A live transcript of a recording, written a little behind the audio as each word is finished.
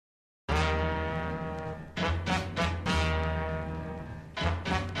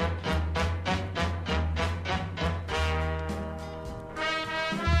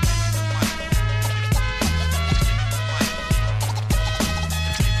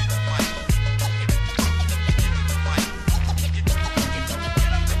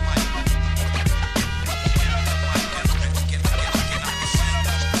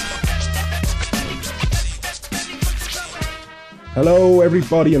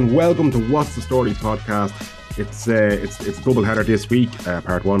everybody, and welcome to What's the Story podcast. It's a double header this week.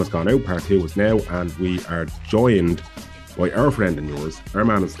 Part one has gone out, part two is now, and we are joined by our friend and yours, our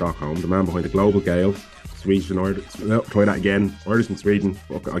man in Stockholm, the man behind the Global Gale, Swedish and Irish. No, try that again. Irish and Sweden.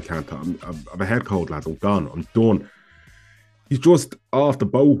 Look, I can't. I've a head cold, lads. I'm gone. I'm done. He's just off the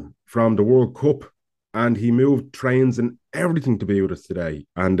boat from the World Cup, and he moved trains and everything to be with us today.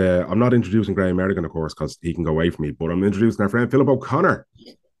 And I'm not introducing Graham Merrigan, of course, because he can go away from me, but I'm introducing our friend Philip O'Connor.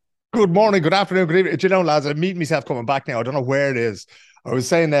 Good morning, good afternoon, good evening. Do you know, lads, I'm meeting myself coming back now. I don't know where it is. I was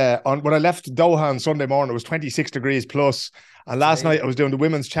saying when I left Doha on Sunday morning, it was 26 degrees plus. And last night I was doing the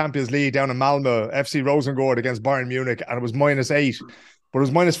Women's Champions League down in Malmö, FC Rosengård against Bayern Munich, and it was -8. But it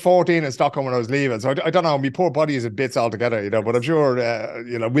was -14 in Stockholm when I was leaving. So I don't know, my poor body is in bits altogether, but I'm sure,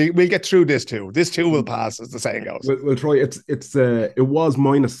 we'll get through this too. This too will pass, as the saying goes. We'll try. It was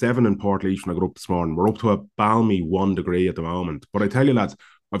 -7 in Portlaoise when I got up this morning. We're up to a balmy 1 degree at the moment. But I tell you, lads,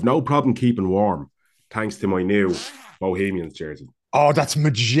 I've no problem keeping warm thanks to my new Bohemians jersey. Oh, that's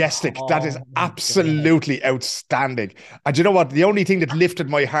majestic. That is absolutely outstanding. And you know what? The only thing that lifted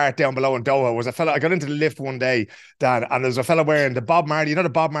my heart down below in Doha was I got into the lift one day, Dan, and there's a fella wearing the Bob Marley, the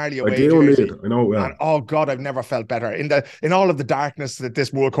Bob Marley away jersey. I know. Yeah. And oh God, I've never felt better in all of the darkness that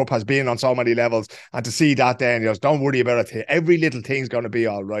this World Cup has been on so many levels. And to see that then, don't worry about it. Every little thing's going to be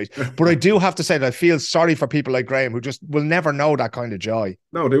all right. But I do have to say that I feel sorry for people like Graham who just will never know that kind of joy.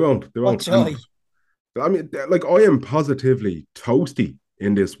 No, they won't. What joy? I mean, like, I am positively toasty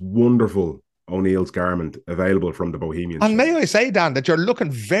in this wonderful O'Neill's garment available from the Bohemians. And may I say, Dan, that you're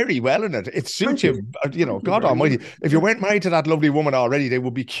looking very well in it. It suits you, God almighty. If you weren't married to that lovely woman already, they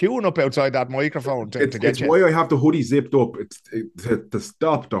would be queuing up outside that microphone to get you. It's why I have the hoodie zipped up. It's to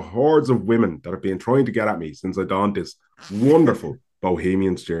stop the hordes of women that have been trying to get at me since I donned this wonderful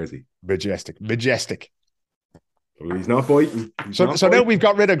Bohemians jersey. Majestic. He's not biting. So now we've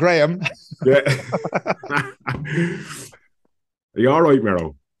got rid of Graham. Yeah. Are you all right,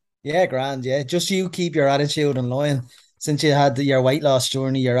 Mero? Yeah, grand, yeah. Just you keep your attitude in line. Since you had your weight loss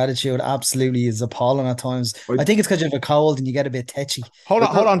journey, your attitude absolutely is appalling at times. I think it's because you have a cold and you get a bit tetchy. Hold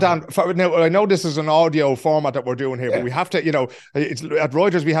on, Dan. Now, I know this is an audio format that we're doing here, but we have to, it's at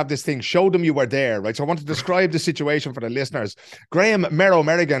Reuters, we have this thing, show them you were there, right? So I want to describe the situation for the listeners. Graham Mero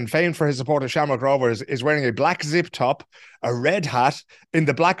Merrigan, famed for his support of Shamrock Rovers, is wearing a black zip top, a red hat. In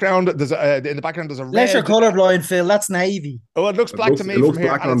the background, there's a red. Unless you're colourblind, Phil, that's navy. Oh, it looks black to me from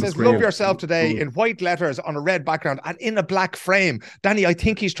here. And it says, "Love yourself today" in white letters on a red background and in a black frame. Danny, I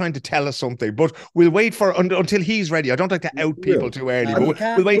think he's trying to tell us something, but we'll wait until he's ready. I don't like to out people too early, but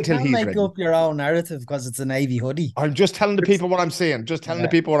we'll wait until he's ready. Make up your own narrative because it's a navy hoodie. I'm just telling the people what I'm seeing. The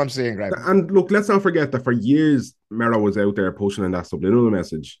people what I'm seeing, Graham. And look, let's not forget that for years, Mero was out there pushing in that subliminal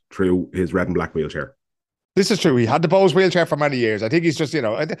message through his red and black wheelchair. This is true. He had the Bose wheelchair for many years. I think he's just,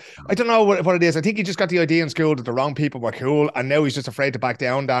 I don't know what it is. I think he just got the idea in school that the wrong people were cool, and now he's just afraid to back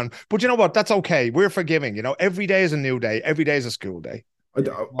down, Dan. But you know what? That's okay. We're forgiving. Every day is a new day. Every day is a school day.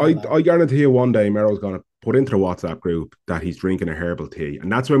 I guarantee you one day Mero's going to put into the WhatsApp group that he's drinking a herbal tea,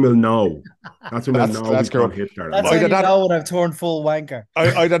 and that's when we'll know. That's when we'll know. That's cool. That's how you know when I've turned full wanker.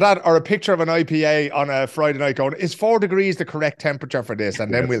 Either that or a picture of an IPA on a Friday night going, is 4 degrees the correct temperature for this?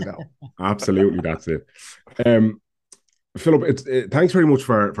 And then we'll know. Absolutely, that's it. Philip, thanks very much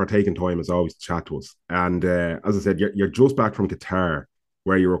for taking time as always to chat to us. And as I said, you're just back from Qatar,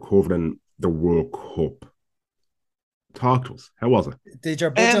 where you were covering the World Cup. Talk to us. How was it? Did your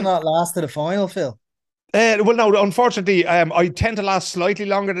budget not last to the final, Phil? Well, no, unfortunately, I tend to last slightly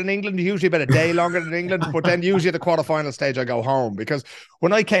longer than England, usually about a day longer than England, but then usually at the quarterfinal stage, I go home, because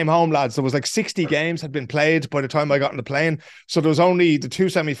when I came home, lads, there was like 60 games had been played by the time I got on the plane. So there was only the 2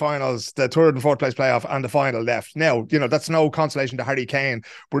 semi-finals, the third and fourth place playoff, and the final left. Now, that's no consolation to Harry Kane,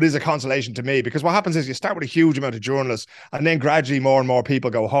 but it is a consolation to me, because what happens is you start with a huge amount of journalists, and then gradually more and more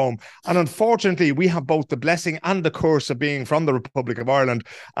people go home. And unfortunately, we have both the blessing and the curse of being from the Republic of Ireland,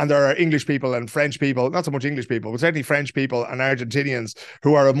 and there are English people and French people, not so much English people, but certainly French people and Argentinians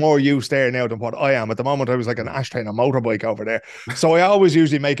who are more used there now than what I am. At the moment, I was like an ashtray on a motorbike over there. So I always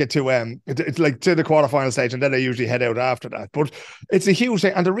usually make it to it's like to the quarterfinal stage, and then I usually head out after that. But it's a huge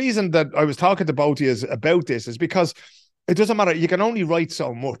thing. And the reason that I was talking to both of you about this is because it doesn't matter. You can only write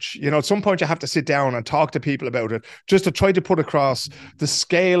so much. At some point you have to sit down and talk to people about it, just to try to put across the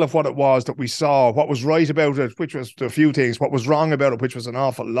scale of what it was that we saw, what was right about it, which was a few things, what was wrong about it, which was an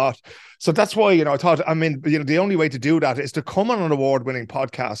awful lot. So that's why, I thought, the only way to do that is to come on an award-winning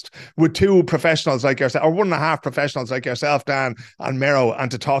podcast with 2 professionals like yourself, or 1.5 professionals like yourself, Dan and Mero,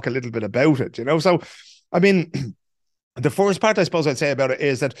 and to talk a little bit about it, So, the first part I suppose I'd say about it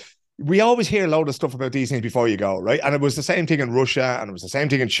is that we always hear a load of stuff about these things before you go, right? And it was the same thing in Russia, and it was the same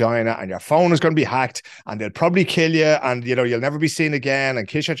thing in China, and your phone is going to be hacked, and they'll probably kill you, and you'll never be seen again, and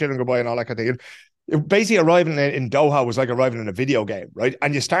kiss your children goodbye, and all that kind of thing. Basically, arriving in Doha was like arriving in a video game, right?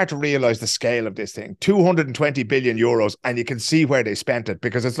 And you start to realize the scale of this thing. 220 billion euros, and you can see where they spent it,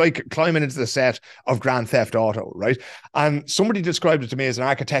 because it's like climbing into the set of Grand Theft Auto, right? And somebody described it to me as an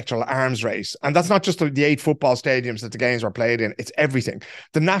architectural arms race. And that's not just the 8 football stadiums that the games were played in, it's everything.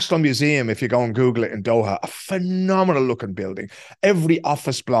 The National Museum, if you go and Google it, in Doha, a phenomenal looking building. Every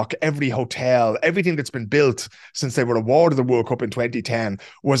office block, every hotel, everything that's been built since they were awarded the World Cup in 2010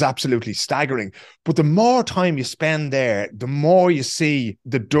 was absolutely staggering. But the more time you spend there, the more you see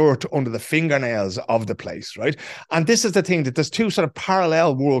the dirt under the fingernails of the place, right? And this is the thing, that there's 2 sort of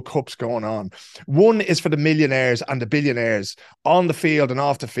parallel World Cups going on. One is for the millionaires and the billionaires on the field and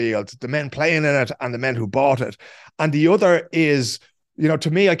off the field, the men playing in it and the men who bought it. And the other is,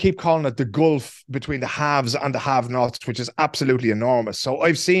 to me, I keep calling it the gulf between the haves and the have-nots, which is absolutely enormous. So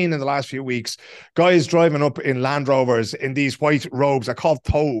I've seen in the last few weeks guys driving up in Land Rovers in these white robes. They're called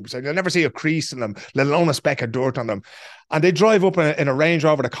thobes, and you'll never see a crease in them, let alone a speck of dirt on them. And they drive up in a Range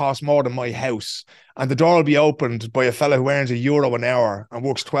Rover that costs more than my house. And the door will be opened by a fella who earns €1 an hour and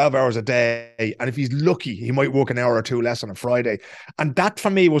works 12 hours a day. And if he's lucky, he might work an hour or 2 less on a Friday. And that for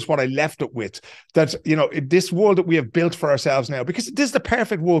me was what I left it with. That, this world that we have built for ourselves now, because this is the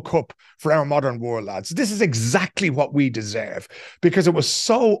perfect World Cup for our modern world, lads. This is exactly what we deserve, because it was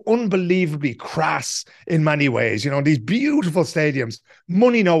so unbelievably crass in many ways. These beautiful stadiums,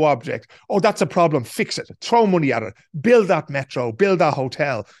 money no object. Oh, that's a problem. Fix it. Throw money at it. Build that metro. Build that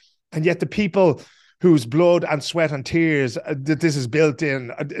hotel. And yet the people whose blood and sweat and tears that this is built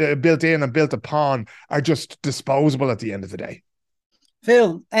in and built upon are just disposable at the end of the day.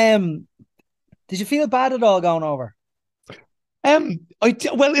 Phil, did you feel bad at all going over?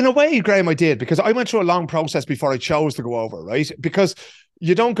 Well, in a way, Graham, I did, because I went through a long process before I chose to go over, right? Because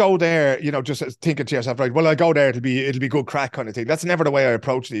you don't go there, just thinking to yourself, right, well, I go there, it'll be good crack kind of thing. That's never the way I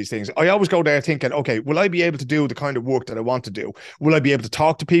approach these things. I always go there thinking, okay, will I be able to do the kind of work that I want to do? Will I be able to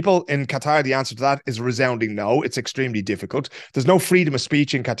talk to people in Qatar? The answer to that is a resounding no. It's extremely difficult. There's no freedom of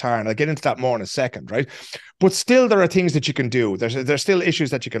speech in Qatar, and I'll get into that more in a second, right? But still, there are things that you can do. There's still issues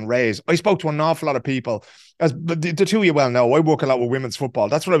that you can raise. I spoke to an awful lot of people. As the two of you well know, I work a lot with women's football.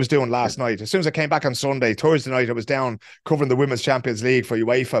 That's what I was doing last night. As soon as I came back on Sunday, Thursday night, I was down covering the Women's Champions League for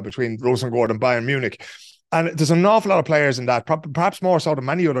UEFA between Rosengård and Bayern Munich. And there's an awful lot of players in that, perhaps more so than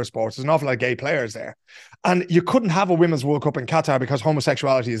many other sports. There's an awful lot of gay players there. And you couldn't have a Women's World Cup in Qatar because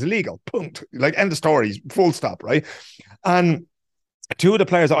homosexuality is illegal. Punkt. Like, end of story, full stop, right? And 2 of the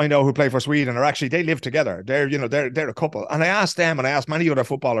players that I know who play for Sweden are actually, they live together. They're a couple. And I asked them, and I asked many other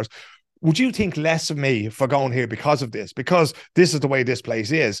footballers, would you think less of me for going here because of this? Because this is the way this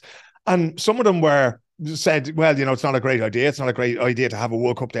place is. And some of them said, well, it's not a great idea. It's not a great idea to have a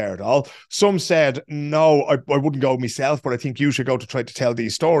World Cup there at all. Some said, no, I wouldn't go myself, but I think you should go to try to tell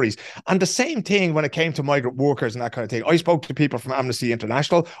these stories. And the same thing when it came to migrant workers and that kind of thing. I spoke to people from Amnesty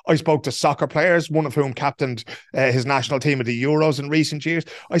International. I spoke to soccer players, one of whom captained his national team at the Euros in recent years.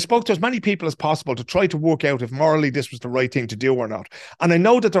 I spoke to as many people as possible to try to work out if morally this was the right thing to do or not. And I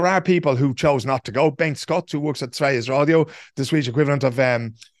know that there are people who chose not to go. Bengt Scott, who works at Sveriges Radio, the Swedish equivalent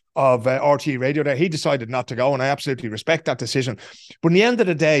of RT Radio there, he decided not to go, and I absolutely respect that decision. But in the end of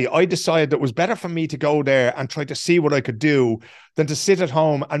the day, I decided that it was better for me to go there and try to see what I could do than to sit at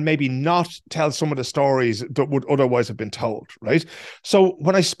home and maybe not tell some of the stories that would otherwise have been told, right? So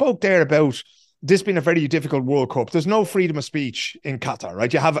when I spoke there about this being a very difficult World Cup, there's no freedom of speech in Qatar,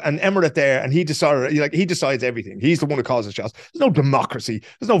 right? You have an emirate there, and he decides everything. He's the one who calls the shots. There's no democracy.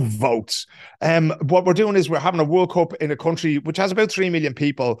 There's no votes. What we're doing is we're having a World Cup in a country which has about 3 million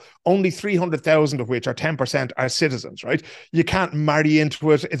people, only 300,000 of which are 10% are citizens, right? You can't marry into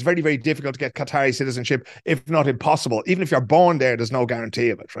it. It's very, very difficult to get Qatari citizenship, if not impossible. Even if you're born there, there's no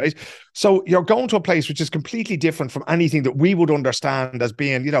guarantee of it, right? So you're going to a place which is completely different from anything that we would understand as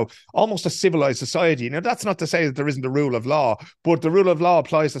being, almost a civilized society. Now, that's not to say that there isn't a rule of law, but the rule of law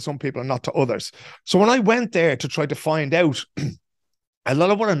applies to some people and not to others. So when I went there to try to find out, a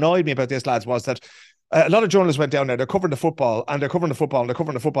lot of what annoyed me about this, lads, was that a lot of journalists went down there, they're covering the football, and they're covering the football, and they're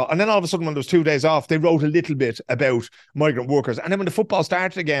covering the football. And then all of a sudden, when there was 2 days off, they wrote a little bit about migrant workers. And then when the football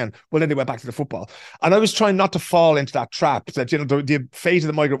started again, well, then they went back to the football. And I was trying not to fall into that trap that, the fate of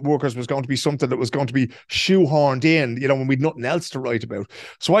the migrant workers was going to be something that was going to be shoehorned in, when we'd nothing else to write about.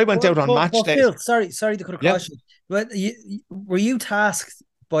 So I went out on match day. Phil, sorry to cut across you. But were you tasked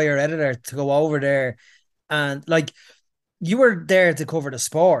by your editor to go over there and, you were there to cover the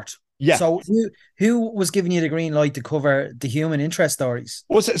sport? Yeah. So Who was giving you the green light to cover the human interest stories?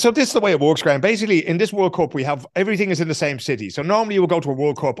 Well, so this is the way it works, Graham. Basically, in this World Cup, we have everything is in the same city. So normally you will go to a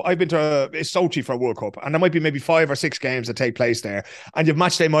World Cup. I've been to Sochi for a World Cup, and there might be maybe 5 or 6 games that take place there. And you have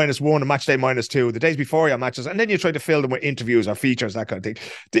match day -1 and match day -2. The days before you have matches, and then you try to fill them with interviews or features, that kind of thing.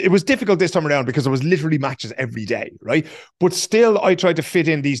 It was difficult this time around because there was literally matches every day, right? But still, I tried to fit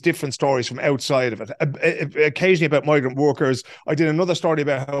in these different stories from outside of it. Occasionally about migrant workers. I did another story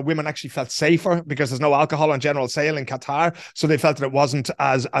about how women actually felt safer because there's no alcohol on general sale in Qatar, so they felt that it wasn't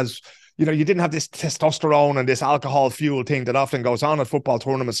as you know, you didn't have this testosterone and this alcohol fuel thing that often goes on at football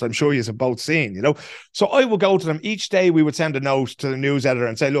tournaments. I'm sure you've both seen, you know. So I would go to them each day. We would send a note to the news editor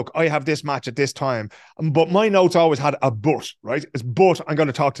and say, look, I have this match at this time. But my notes always had a but, right? It's but I'm going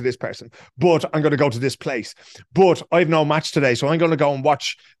to talk to this person. But I'm going to go to this place. But I have no match today. So I'm going to go and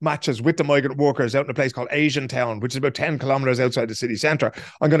watch matches with the migrant workers out in a place called Asian Town, which is about 10 kilometers outside the city centre.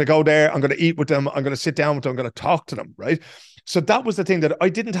 I'm going to go there. I'm going to eat with them. I'm going to sit down with them. I'm going to talk to them, right? So that was the thing, that I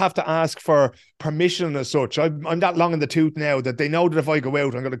didn't have to ask for permission as such. I'm that long in the tooth now that they know that if I go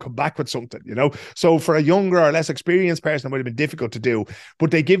out, I'm going to come back with something, you know. So for a younger or less experienced person, it would have been difficult to do.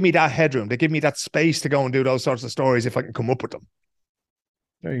 But they give me that headroom. They give me that space to go and do those sorts of stories if I can come up with them.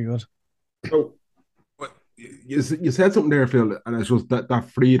 Very good. So you said something there, Phil, and it's just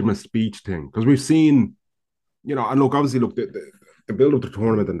that freedom of speech thing. Because we've seen, you know, and look, obviously, look, the build up the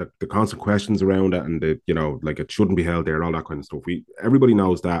tournament and the constant questions around it, and the, you know, like it shouldn't be held there, all that kind of stuff. Everybody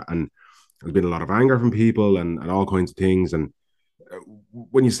knows that, and there's been a lot of anger from people and all kinds of things. And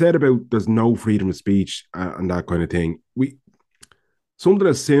when you said about there's no freedom of speech and that kind of thing, something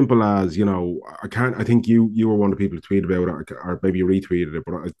as simple as, you know, I think you were one of the people who tweeted about it, or maybe you retweeted it,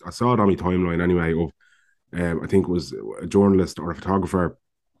 but I saw it on my timeline anyway of I think it was a journalist or a photographer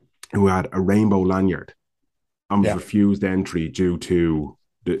who had a rainbow lanyard and was refused entry due to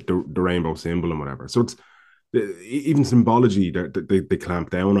the rainbow symbol and whatever. So it's even symbology that they clamp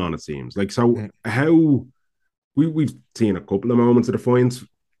down on, it seems. Like, so how we've seen a couple of moments of defiance,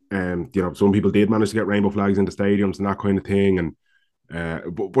 and you know, some people did manage to get rainbow flags in the stadiums and that kind of thing. And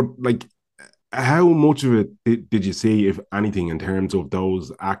but like, how much of it did you see, if anything, in terms of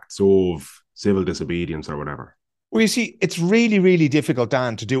those acts of civil disobedience or whatever? Well, you see, it's really, really difficult,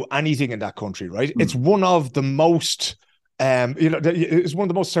 Dan, to do anything in that country, right? It's one of the most, it's one of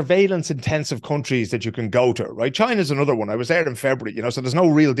the most surveillance-intensive countries that you can go to, right? China's another one. I was there in February, you know, so there's no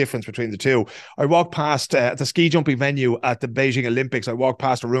real difference between the two. I walked past the ski jumping venue at the Beijing Olympics. I walked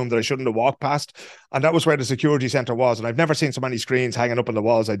past a room that I shouldn't have walked past, and that was where the security center was. And I've never seen so many screens hanging up on the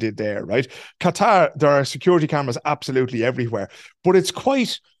walls I did there, right? Qatar, there are security cameras absolutely everywhere, but it's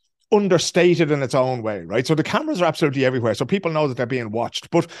quite understated in its own way, right? So the cameras are absolutely everywhere, so people know that they're being watched.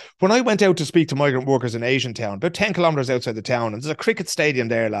 But when I went out to speak to migrant workers in Asian Town, about 10 kilometers outside the town, and there's a cricket stadium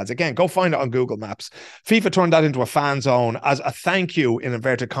there, lads. Again, go find it on Google Maps. FIFA turned that into a fan zone as a thank you, in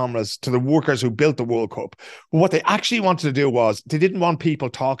inverted commas, to the workers who built the World Cup. But what they actually wanted to do was, they didn't want people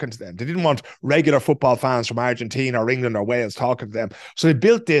talking to them. They didn't want regular football fans from Argentina or England or Wales talking to them. So they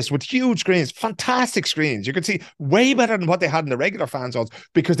built this with huge screens, fantastic screens. You could see way better than what they had in the regular fan zones,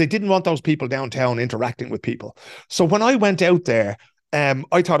 because they didn't want those people downtown interacting with people. So when I went out there,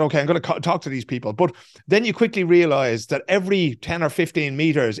 I thought, okay, I'm going to talk to these people. But then you quickly realize that every 10 or 15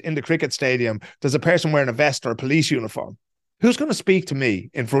 meters in the cricket stadium, there's a person wearing a vest or a police uniform. Who's going to speak to me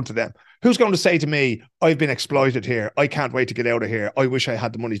in front of them? Who's going to say to me, I've been exploited here. I can't wait to get out of here. I wish I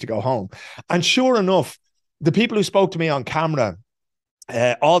had the money to go home. And sure enough, the people who spoke to me on camera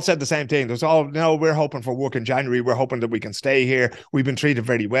all said the same thing. There's all, no, we're hoping for work in January. We're hoping that we can stay here. We've been treated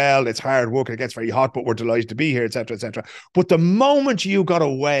very well. It's hard work. It gets very hot, but we're delighted to be here, etc., etc. But the moment you got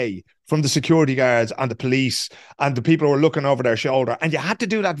away from the security guards and the police and the people who were looking over their shoulder, and you had to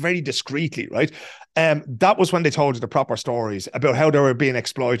do that very discreetly, right? That was when they told you the proper stories about how they were being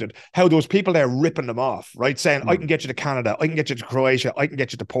exploited, how those people there ripping them off, right? Saying, I can get you to Canada, I can get you to Croatia, I can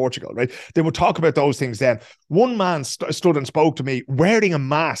get you to Portugal, right? They would talk about those things then. One man stood and spoke to me wearing a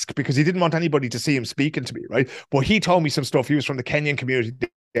mask because he didn't want anybody to see him speaking to me, right? But he told me some stuff. He was from the Kenyan community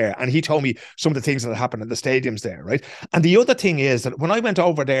there, and he told me some of the things that happened in the stadiums there, right? And the other thing is that when I went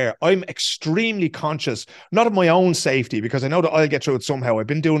over there, I'm extremely conscious, not of my own safety, because I know that I'll get through it somehow. I've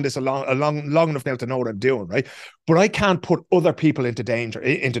been doing this long enough now to know what I'm doing, right? But I can't put other people into danger,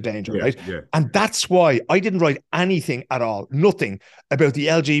 right? Yeah. And that's why I didn't write anything at all, nothing about the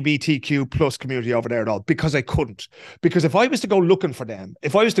LGBTQ plus community over there at all, because I couldn't. Because if I was to go looking for them,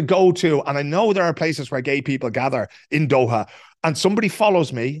 if I was to go to, and I know there are places where gay people gather in Doha, and somebody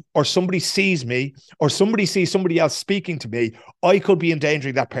follows me, or somebody sees me, or somebody sees somebody else speaking to me, I could be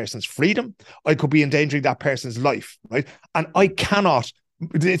endangering that person's freedom. I could be endangering that person's life, right? And I cannot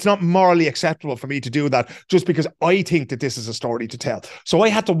it's not morally acceptable for me to do that just because I think that this is a story to tell. So I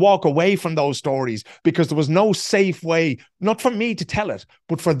had to walk away from those stories because there was no safe way, not for me to tell it,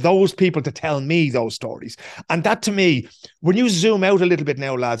 but for those people to tell me those stories. And that, to me, when you zoom out a little bit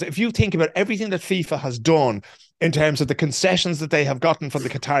now, lads, if you think about everything that FIFA has done in terms of the concessions that they have gotten from the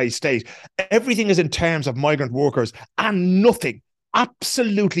Qatari state, everything is in terms of migrant workers, and nothing,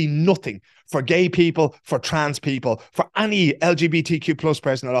 absolutely nothing, for gay people, for trans people, for any LGBTQ plus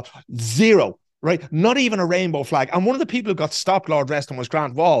person at all. Zero, right? Not even a rainbow flag. And one of the people who got stopped, Lord rest him, was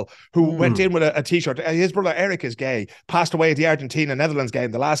Grant Wall, who went in with a t-shirt. His brother Eric is gay, passed away at the Argentina-Netherlands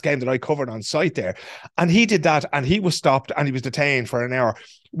game, the last game that I covered on site there. And he did that, and he was stopped and he was detained for an hour.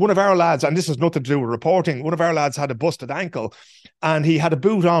 One of our lads, and this has nothing to do with reporting, one of our lads had a busted ankle, and he had a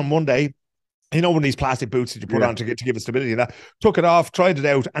boot on Monday. You know, one of these plastic boots that you put on to give it stability, and that, took it off, tried it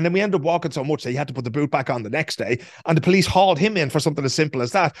out, and then we ended up walking so much that he had to put the boot back on the next day, and the police hauled him in for something as simple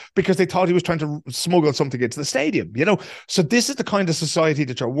as that because they thought he was trying to smuggle something into the stadium, you know. So this is the kind of society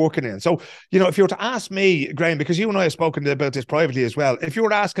that you're working in. So, you know, if you were to ask me, Graham, because you and I have spoken about this privately as well, if you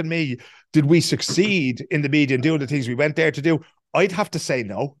were asking me, did we succeed in the media and doing the things we went there to do, I'd have to say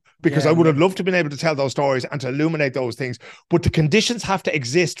no. Because I would have loved to have been able to tell those stories and to illuminate those things. But the conditions have to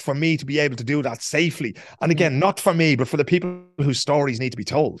exist for me to be able to do that safely. And again, not for me, but for the people whose stories need to be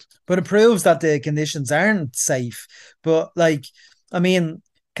told. But it proves that the conditions aren't safe. But like, I mean,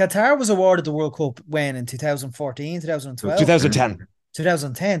 Qatar was awarded the World Cup when, in 2014, 2012? 2010.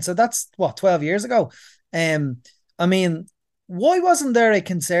 2010. So that's, what, 12 years ago? I mean, why wasn't there a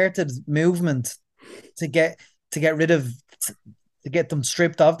concerted movement to get rid of... to get them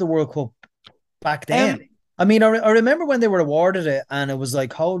stripped of the World Cup back then? I mean, I remember when they were awarded it, and it was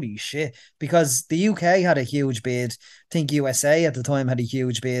like, holy shit, because the UK had a huge bid. I think USA at the time had a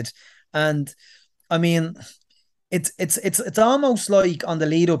huge bid. And I mean, it's almost like on the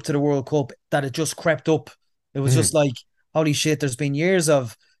lead up to the World Cup that it just crept up. It was just like, holy shit, there's been years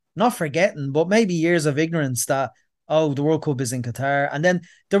of not forgetting, but maybe years of ignorance that, oh, the World Cup is in Qatar. And then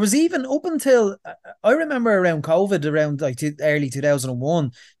there was even up until, I remember around COVID, around like early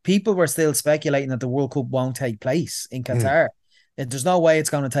 2001, people were still speculating that the World Cup won't take place in Qatar. There's no way it's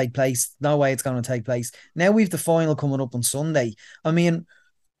going to take place. No way it's going to take place. Now we've the final coming up on Sunday. I mean,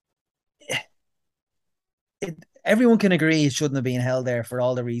 everyone can agree it shouldn't have been held there for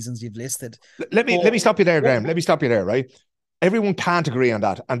all the reasons you've listed. Let me stop you there, Graham. Let me stop you there, right? Everyone can't agree on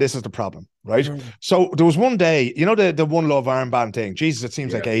that, and this is the problem, right? So there was one day, you know, the One Love armband thing. Jesus, it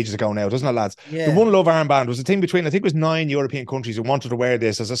seems like ages ago now, doesn't it, lads? The One Love armband was a thing between, I think it was 9 European countries who wanted to wear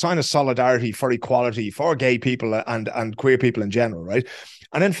this as a sign of solidarity for equality for gay people and queer people in general, right?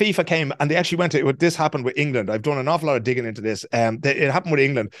 And then FIFA came, and they actually went to, this happened with England. I've done an awful lot of digging into this. It happened with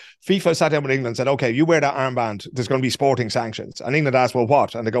England. FIFA sat down with England and said, okay, you wear that armband, there's going to be sporting sanctions. And England asked, well,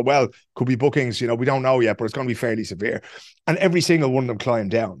 what? And they go, well, could be bookings, you know, we don't know yet, but it's going to be fairly severe. And every single one of them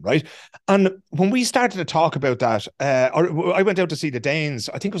climbed down, right? And when we started to talk about that, I went out to see the Danes,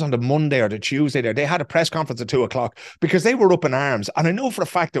 I think it was on the Monday or the Tuesday there, they had a press conference at 2:00 because they were up in arms. And I know for a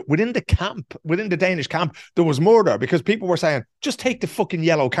fact that within the Danish camp, there was murder because people were saying, just take the fucking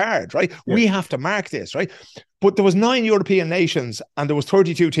yellow card, right? We have to mark this, right? But there was 9 European nations and there was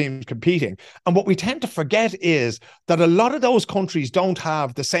 32 teams competing. And what we tend to forget is that a lot of those countries don't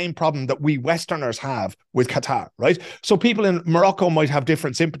have the same problem that we Westerners have with Qatar, right? So people in Morocco might have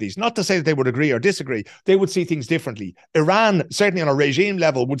different sympathies. Not to say that they would agree or disagree. They would see things differently. Iran, certainly on a regime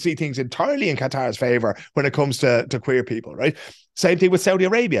level, would see things entirely in Qatar's favor when it comes to queer people, right? Same thing with Saudi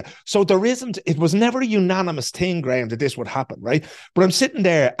Arabia. So it was never a unanimous thing, Graham, that this would happen, right? But I'm sitting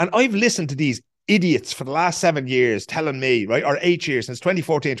there and I've listened to these idiots for the last 7 years telling me, right, or 8 years, since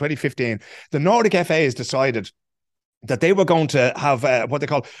 2014, 2015, the Nordic FA has decided that they were going to have what they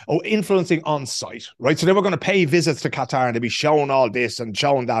call influencing on site, right? So they were going to pay visits to Qatar and they'd be showing all this and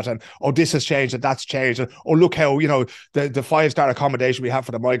showing that, and this has changed and that's changed, and look how, you know, the 5-star accommodation we have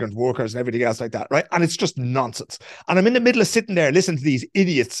for the migrant workers and everything else like that, right? And it's just nonsense. And I'm in the middle of sitting there listening to these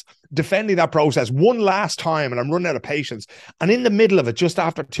idiots defending that process one last time, and I'm running out of patience. And in the middle of it, just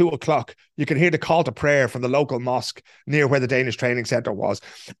after 2:00, you can hear the call to prayer from the local mosque near where the Danish training centre was.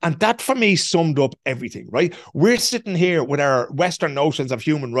 And that for me summed up everything, right? We're sitting here with our Western notions of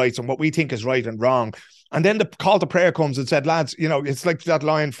human rights and what we think is right and wrong. And then the call to prayer comes and said, lads, you know, it's like that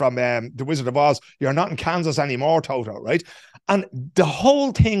line from The Wizard of Oz, you're not in Kansas anymore, Toto, right? And the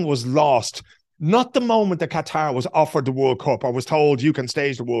whole thing was lost. Not the moment that Qatar was offered the World Cup or was told you can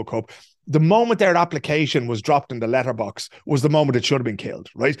stage the World Cup. The moment their application was dropped in the letterbox was the moment it should have been killed,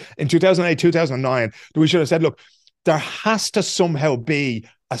 right? In 2008, 2009, we should have said, look, there has to somehow be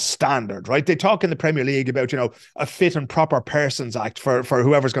a standard, right? They talk in the Premier League about, a fit and proper persons act for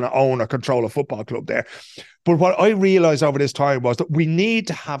whoever's going to own or control a football club there. But what I realized over this time was that we need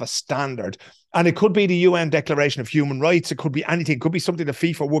to have a standard. And it could be the UN Declaration of Human Rights. It could be anything. It could be something the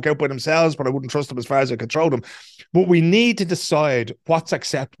FIFA work out by themselves, but I wouldn't trust them as far as I control them. But we need to decide what's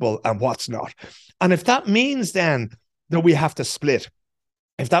acceptable and what's not. And if that means then that we have to split,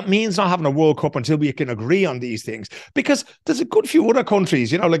 if that means not having a World Cup until we can agree on these things, because there's a good few other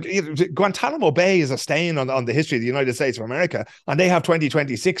countries, like Guantanamo Bay is a stain on the history of the United States of America, and they have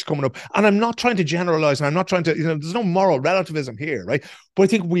 2026 coming up. And I'm not trying to generalize, and I'm not trying to, there's no moral relativism here, right? But I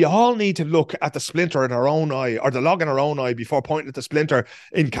think we all need to look at the splinter in our own eye, or the log in our own eye, before pointing at the splinter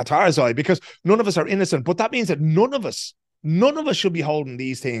in Qatar's eye, because none of us are innocent. But that means that none of us should be holding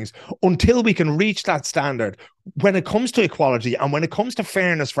these things until we can reach that standard when it comes to equality, and when it comes to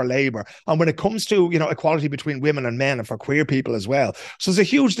fairness for labor, and when it comes to, equality between women and men, and for queer people as well. So there's a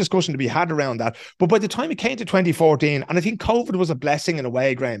huge discussion to be had around that. But by the time it came to 2014, and I think COVID was a blessing in a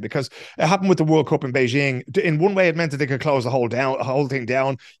way, Graham, because it happened with the World Cup in Beijing. In one way, it meant that they could close the whole thing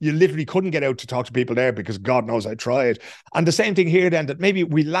down. You literally couldn't get out to talk to people there, because God knows I tried. And the same thing here then, that maybe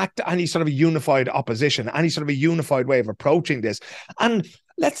we lacked any sort of a unified opposition, any sort of a unified way of approaching this. And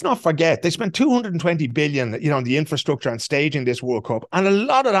let's not forget, they spent 220 billion, on the infrastructure and staging this World Cup. And a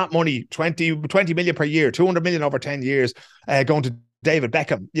lot of that money, 20 million per year, 200 million over 10 years, going to David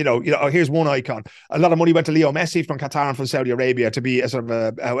Beckham. Here's one icon. A lot of money went to Leo Messi from Qatar and from Saudi Arabia to be a sort of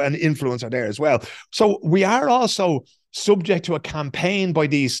an influencer there as well. So we are also subject to a campaign by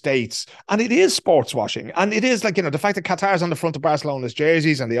these states, and it is sports washing. And it is like, the fact that Qatar's on the front of Barcelona's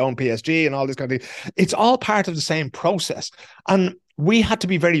jerseys and they own PSG and all this kind of thing, it's all part of the same process. And we had to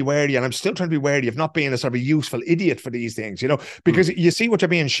be very wary, and I'm still trying to be wary of not being a sort of a useful idiot for these things, because you see what you're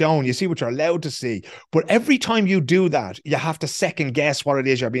being shown, you see what you're allowed to see. But every time you do that, you have to second guess what it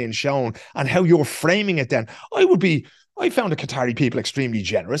is you're being shown and how you're framing it then. I found the Qatari people extremely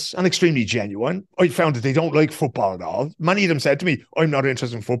generous and extremely genuine. I found that they don't like football at all. Many of them said to me, I'm not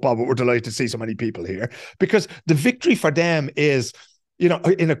interested in football, but we're delighted to see so many people here, because the victory for them is,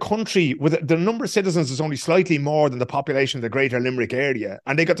 in a country with the number of citizens is only slightly more than the population of the greater Limerick area,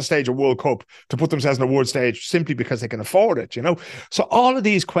 and they got to stage a World Cup to put themselves on a world stage simply because they can afford it, So all of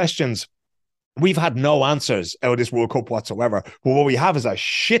these questions, we've had no answers out of this World Cup whatsoever. But what we have is a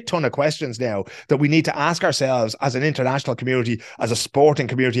shit ton of questions now that we need to ask ourselves as an international community, as a sporting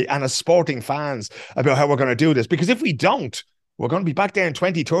community, and as sporting fans about how we're going to do this. Because if we don't, we're going to be back there in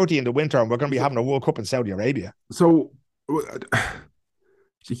 2030 in the winter, and we're going to be having a World Cup in Saudi Arabia. So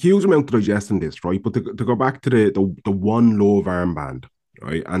it's a huge amount to digest in this, right? But to go back to the one love armband,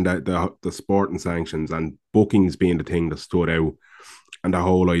 right, and the sporting sanctions and bookings being the thing that stood out, and the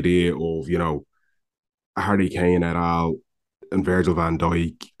whole idea of, Harry Kane et al. And Virgil van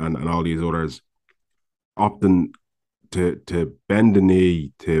Dijk and all these others opting to bend the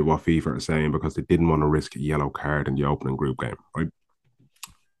knee to what FIFA are saying because they didn't want to risk a yellow card in the opening group game, right?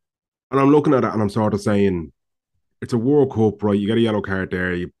 And I'm looking at it and I'm sort of saying, it's a World Cup, right? You get a yellow card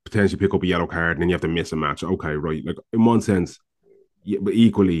there, you potentially pick up a yellow card, and then you have to miss a match. Okay, right. Like, in one sense, yeah, but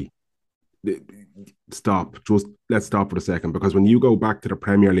equally, let's stop for a second, because when you go back to the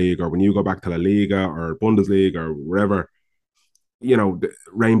Premier League, or when you go back to La Liga or Bundesliga or wherever, the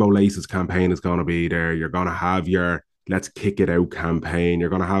Rainbow Laces campaign is going to be there. You're going to have your let's kick it out campaign. You're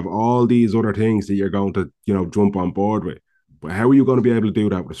going to have all these other things that you're going to, jump on board with. But how are you going to be able to do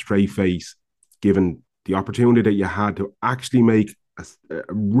that with a straight face, given the opportunity that you had to actually make a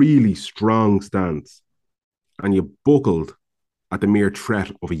really strong stance, and you buckled at the mere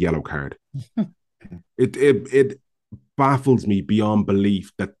threat of a yellow card? It baffles me beyond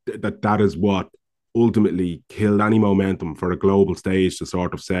belief that is what ultimately killed any momentum for a global stage to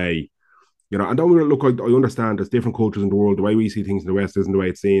sort of say, and don't look, I understand there's different cultures in the world. The way we see things in the West isn't the way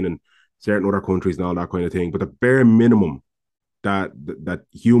it's seen in certain other countries and all that kind of thing. But the bare minimum that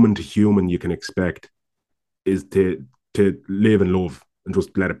human to human you can expect is to live and love and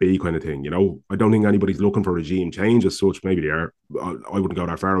just let it be, kind of thing. I don't think anybody's looking for regime change as such. Maybe they are. I wouldn't go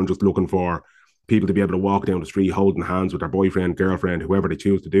that far. I'm just looking for people to be able to walk down the street holding hands with their boyfriend, girlfriend, whoever they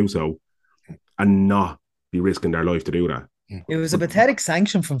choose to do so, and not be risking their life to do that. It was a pathetic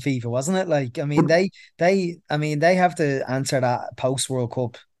sanction from FIFA, wasn't it? Like, I mean, they have to answer that post World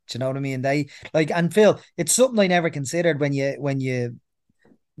Cup. Do you know what I mean? And Phil, it's something I never considered when you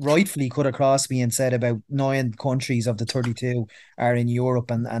rightfully cut across me and said about 9 countries of the 32 are in Europe,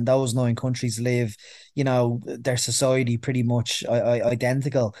 and those 9 countries live, their society pretty much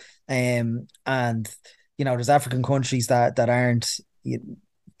identical. And there's African countries that aren't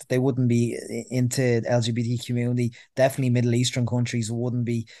they wouldn't be into LGBT community. Definitely Middle Eastern countries wouldn't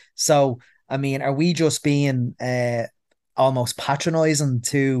be. So, I mean, are we just being almost patronizing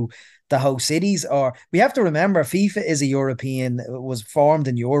to the host cities? Or we have to remember FIFA is a European, was formed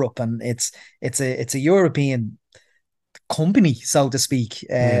in Europe, and it's a European company, so to speak.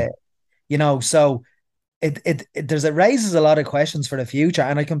 You know, so it raises a lot of questions for the future,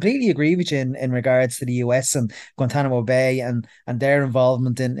 and I completely agree with you in regards to the US and Guantanamo Bay and their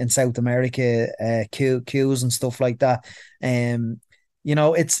involvement in South America, coups and stuff like that. You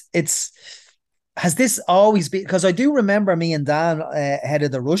know, it's has this always been, because I do remember me and Dan head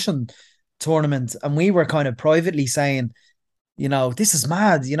of the Russian tournament, and we were kind of privately saying, you know, this is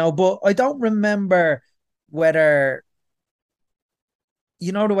mad, you know, but I don't remember whether,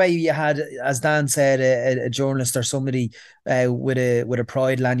 you know, the way you had, as Dan said, a journalist or somebody with a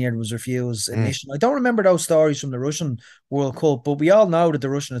pride lanyard was refused admission. I don't remember those stories from the Russian World Cup, but we all know that the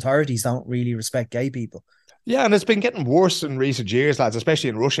Russian authorities don't really respect gay people. Yeah, and it's been getting worse in recent years, lads, especially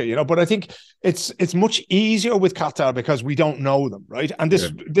in Russia, you know. But I think it's much easier with Qatar because we don't know them, right? And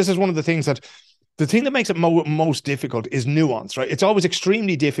this is one of the things that, the thing that makes it most difficult is nuance, right? It's always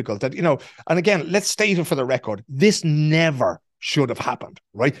extremely difficult that, you know, and again, let's state it for the record, this never should have happened,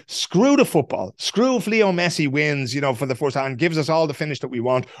 right? Screw the football. Screw if Leo Messi wins, you know, for the first time, gives us all the finish that we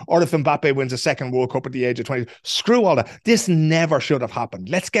want, or if Mbappe wins a second World Cup at the age of 20. Screw all that. This never should have happened.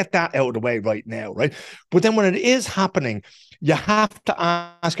 Let's get that out of the way right now, right? But then when it is happening, you have to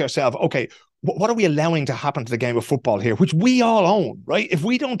ask yourself, okay, what are we allowing to happen to the game of football here, which we all own, right? If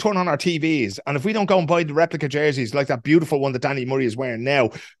we don't turn on our TVs and if we don't go and buy the replica jerseys like that beautiful one that Danny Murray is wearing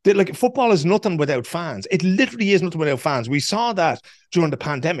now, like, football is nothing without fans. It literally is nothing without fans. We saw that during the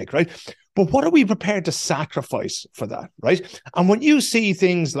pandemic, right? But what are we prepared to sacrifice for that, right? And when you see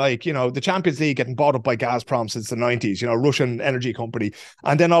things like, you know, the Champions League getting bought up by Gazprom since the 90s, you know, Russian energy company,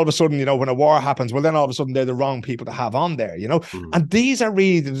 and then all of a sudden, you know, when a war happens, well, then all of a sudden they're the wrong people to have on there, you know? And these are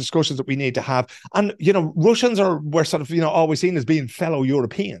really the discussions that we need to have. And, you know, Russians were sort of, you know, always seen as being fellow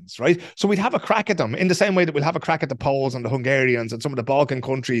Europeans, right? So we'd have a crack at them in the same way that we'll have a crack at the Poles and the Hungarians and some of the Balkan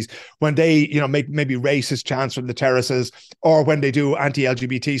countries when they, you know, make maybe racist chants from the terraces, or when they do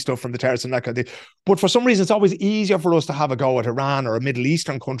anti-LGBT stuff from the terrace and that kind of thing. But for some reason, it's always easier for us to have a go at Iran or a Middle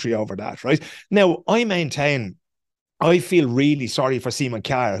Eastern country over that, right? Now, I feel really sorry for Simon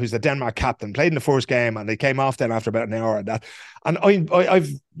Kjær, who's the Denmark captain, played in the first game, and they came off then after about an hour and that. And I've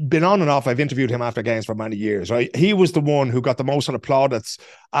been on and off. I've interviewed him after games for many years, right? He was the one who got the most sort of plaudits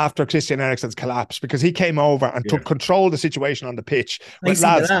after Christian Eriksen's collapse, because he came over and took control of the situation on the pitch. AC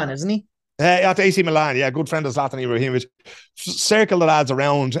Milan, isn't he? At AC Milan, yeah, good friend of Zlatan Ibrahimovic. Circle the lads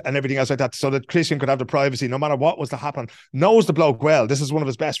around and everything else like that, so that Christian could have the privacy, no matter what was to happen. Knows the bloke well. This is one of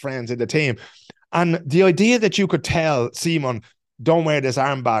his best friends in the team. And the idea that you could tell Simon, don't wear this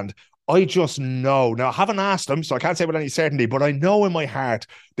armband, I just know. Now, I haven't asked him, so I can't say with any certainty, but I know in my heart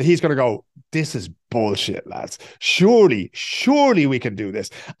that he's going to go, this is bullshit, lads. Surely we can do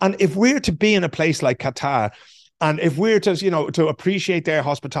this. And if we're to be in a place like Qatar, and if we're to, you know, to appreciate their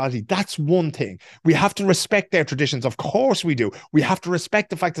hospitality, that's one thing. We have to respect their traditions. Of course we do. We have to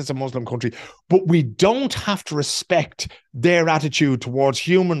respect the fact that it's a Muslim country, but we don't have to respect their attitude towards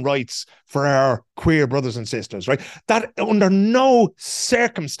human rights for our queer brothers and sisters, right? That under no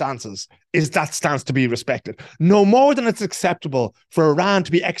circumstances is that stance to be respected. No more than it's acceptable for Iran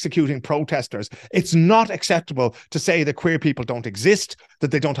to be executing protesters, it's not acceptable to say that queer people don't exist,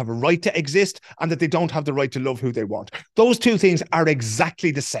 that they don't have a right to exist, and that they don't have the right to love who they want. Those two things are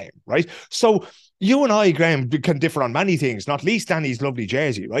exactly the same, right? So you and I, Graham, can differ on many things, not least Danny's lovely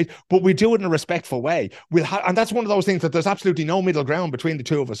jersey, right? But we do it in a respectful way. And that's one of those things that there's absolutely no middle ground between the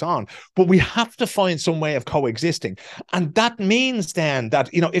two of us on. But we have to find some way of coexisting. And that means then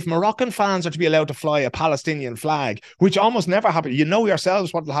that, you know, if Moroccan fans are to be allowed to fly a Palestinian flag, which almost never happens, you know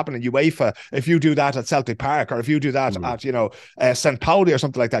yourselves what will happen in UEFA if you do that at Celtic Park, or if you do that at, you know, St. Pauli or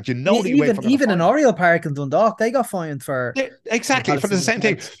something like that. You know, even in Oriel Park in Dundalk, they got fined for... Yeah, exactly, for the same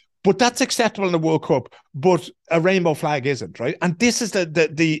thing. But that's acceptable in the World Cup, but a rainbow flag isn't, right? And this is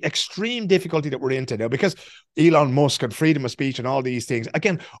the extreme difficulty that we're into now, because Elon Musk and freedom of speech and all these things.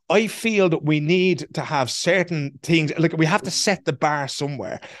 Again, I feel that we need to have certain things, like we have to set the bar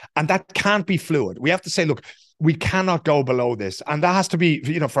somewhere, and that can't be fluid. We have to say, look, we cannot go below this. And that has to be,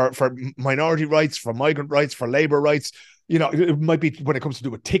 you know, for minority rights, for migrant rights, for labor rights. You know, it might be when it comes to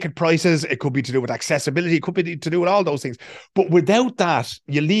do with ticket prices, it could be to do with accessibility, it could be to do with all those things. But without that,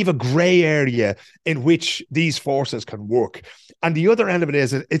 you leave a grey area in which these forces can work. And the other end of it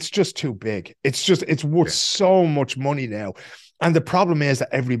is, it's just too big. It's worth so much money now. And the problem is that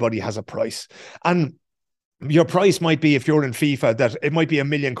everybody has a price. And your price might be, if you're in FIFA, that it might be £1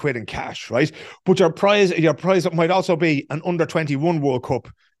 million in cash, right? But your prize might also be an under-21 World Cup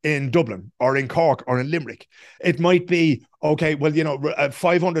in Dublin or in Cork or in Limerick. It might be, okay, well,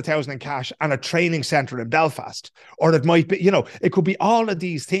 500,000 in cash and a training centre in Belfast. Or it might be, it could be all of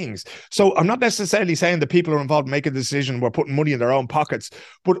these things. So I'm not necessarily saying the people who are involved in making the decision were putting money in their own pockets,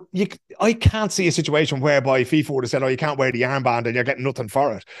 but I can't see a situation whereby FIFA would have said, oh, you can't wear the armband and you're getting nothing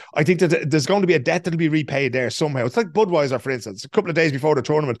for it. I think that there's going to be a debt that'll be repaid there somehow. It's like Budweiser, for instance, a couple of days before the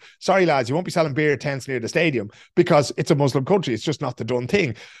tournament. Sorry, lads, you won't be selling beer tents near the stadium because it's a Muslim country. It's just not the done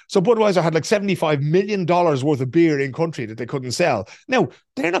thing. So Budweiser had like $75 million worth of beer in country that they couldn't sell. Now,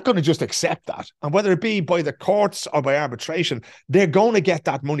 they're not going to just accept that. And whether it be by the courts or by arbitration, they're going to get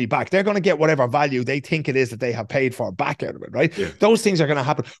that money back. They're going to get whatever value they think it is that they have paid for back out of it, right? Yeah. Those things are going to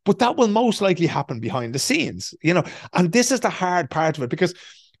happen. But that will most likely happen behind the scenes, and this is the hard part of it, because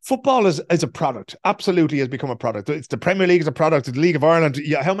football is a product, absolutely has become a product. It's the Premier League is a product, the League of Ireland.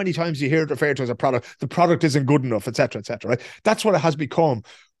 Yeah, how many times do you hear it referred to as a product? The product isn't good enough, etc., right? That's what it has become.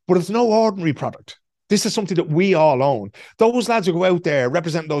 But it's no ordinary product. This is something that we all own. Those lads who go out there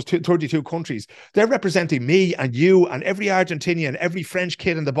representing those 32 countries, they're representing me and you and every Argentinian, every French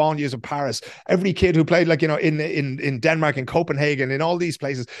kid in the banlieues of Paris, every kid who played in Denmark, in Copenhagen, in all these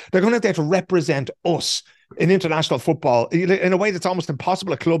places. They're going out there to represent us in international football in a way that's almost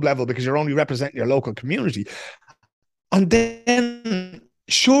impossible at club level because you're only representing your local community. And then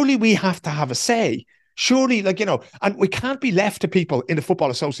surely we have to have a say. Surely, and we can't be left to people in the football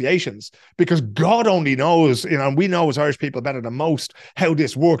associations, because God only knows, and we know as Irish people better than most how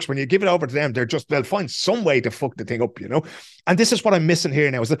this works. When you give it over to them, they'll find some way to fuck the thing up, And this is what I'm missing here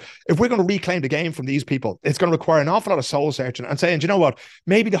now, is that if we're going to reclaim the game from these people, it's going to require an awful lot of soul searching and saying, you know what,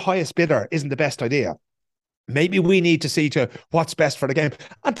 maybe the highest bidder isn't the best idea. Maybe we need to see to what's best for the game.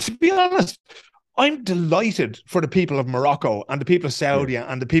 And to be honest, I'm delighted for the people of Morocco and the people of Saudi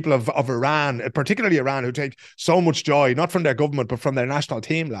and the people of Iran, particularly Iran, who take so much joy, not from their government, but from their national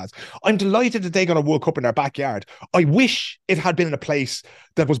team, lads. I'm delighted that they got a World Cup in their backyard. I wish it had been in a place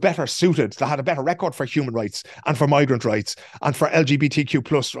that was better suited, that had a better record for human rights and for migrant rights and for LGBTQ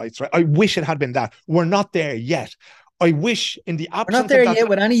plus rights, right? I wish it had been that. We're not there yet. I wish in the absence We're not there yet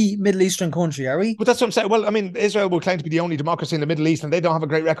with any Middle Eastern country, are we? But that's what I'm saying. Well, I mean, Israel will claim to be the only democracy in the Middle East, and they don't have a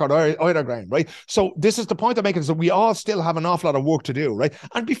great record either, Graham, right? So this is the point I'm making, is that we all still have an awful lot of work to do, right?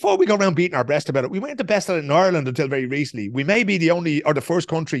 And before we go around beating our breast about it, we weren't the best at it in Ireland until very recently. We may be the only or the first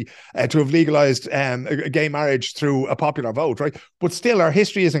country to have legalised gay marriage through a popular vote, right? But still, our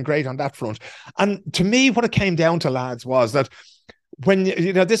history isn't great on that front. And to me, what it came down to, lads, was that when,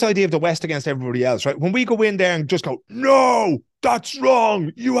 this idea of the West against everybody else, right? When we go in there and just go, no, that's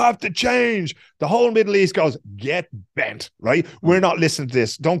wrong, you have to change, the whole Middle East goes, get bent, right? We're not listening to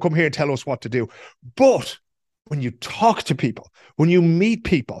this. Don't come here and tell us what to do. But when you talk to people, when you meet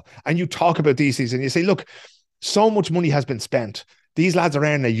people and you talk about these things and you say, look, so much money has been spent. These lads are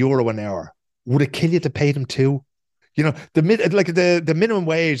earning €1 an hour. Would it kill you to pay them too? The minimum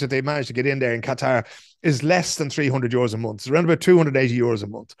wage that they managed to get in there in Qatar is less than €300 a month. It's around about €280 a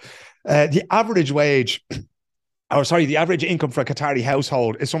month. The average wage, the average income for a Qatari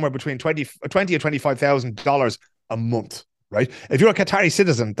household is somewhere between $20,000 and $25,000 a month, right? If you're a Qatari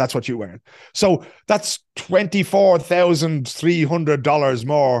citizen, that's what you earn. So that's $24,300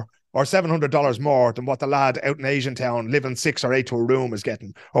 more, or $700 more than what the lad out in Asian town living 6 or 8 to a room is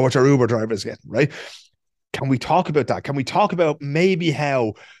getting, or what your Uber driver is getting, right? Can we talk about that? Can we talk about maybe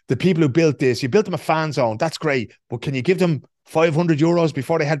how the people who built this, you built them a fan zone, that's great, but can you give them €500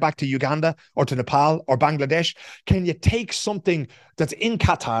 before they head back to Uganda or to Nepal or Bangladesh? Can you take something that's in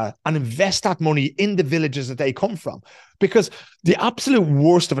Qatar and invest that money in the villages that they come from? Because the absolute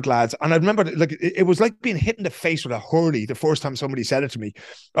worst of it, lads, and I remember it was like being hit in the face with a hurley the first time somebody said it to me.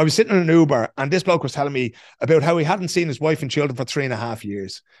 I was sitting in an Uber and this bloke was telling me about how he hadn't seen his wife and children for 3.5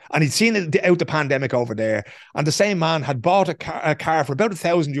 years. And he'd seen it out the pandemic over there. And the same man had bought a car for about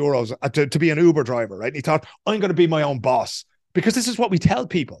 €1,000 to be an Uber driver, right? And he thought, I'm going to be my own boss. Because this is what we tell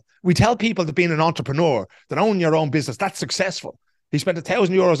people. We tell people that being an entrepreneur, that owning your own business, that's successful. He spent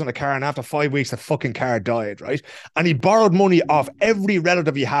 €1,000 on a car and after 5 weeks, the fucking car died, right? And he borrowed money off every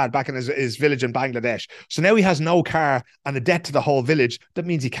relative he had back in his village in Bangladesh. So now he has no car and a debt to the whole village. That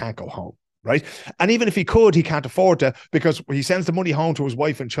means he can't go home, right? And even if he could, he can't afford to, because he sends the money home to his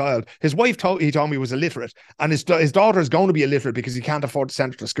wife and child. His wife, he told me, was illiterate. And his daughter is going to be illiterate because he can't afford to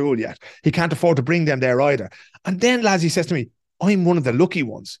send her to school yet. He can't afford to bring them there either. And then, lads, he says to me, I'm one of the lucky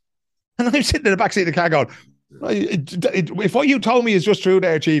ones. And I'm sitting in the backseat of the car going, if what you told me is just true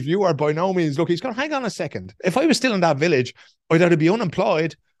there, Chief, you are by no means lucky. He's going, hang on a second. If I was still in that village, I'd either be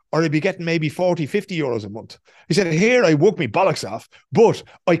unemployed or I'd be getting maybe 40, 50 euros a month. He said, here I work me bollocks off, but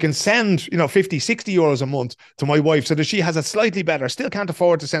I can send, 50, 60 euros a month to my wife so that she has it slightly better, still can't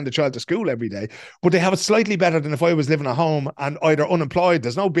afford to send the child to school every day, but they have it slightly better than if I was living at home and either unemployed,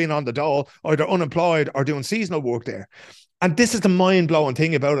 there's no being on the dole, either unemployed or doing seasonal work there. And this is the mind-blowing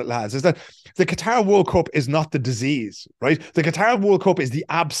thing about it, lads, is that the Qatar World Cup is not the disease, right? The Qatar World Cup is the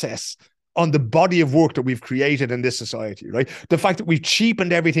abscess on the body of work that we've created in this society, right? The fact that we've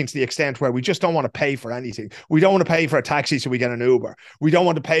cheapened everything to the extent where we just don't want to pay for anything. We don't want to pay for a taxi, so we get an Uber. We don't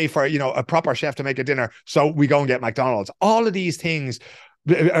want to pay for, a proper chef to make a dinner, so we go and get McDonald's. All of these things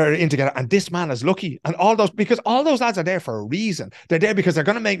are in together, and this man is lucky. And because all those lads are there for a reason. They're there because they're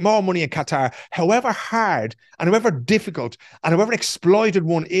going to make more money in Qatar. However hard and however difficult and however exploited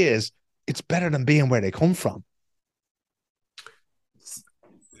one is, it's better than being where they come from.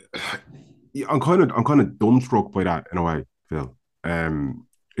 Yeah, I'm kind of dumbstruck by that in a way, Phil.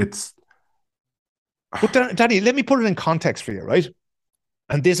 It's. But Danny, let me put it in context for you, right?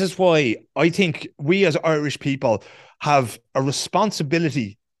 And this is why I think we as Irish people have a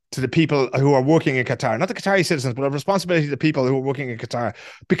responsibility to the people who are working in Qatar, not the Qatari citizens, but a responsibility to the people who are working in Qatar,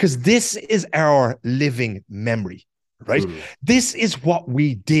 because this is our living memory, right? This is what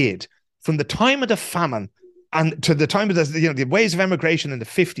we did from the time of the famine and to the time of the waves of emigration in the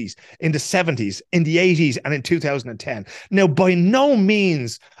 50s, in the 70s, in the 80s, and in 2010. Now, by no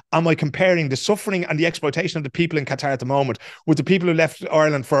means am I comparing the suffering and the exploitation of the people in Qatar at the moment with the people who left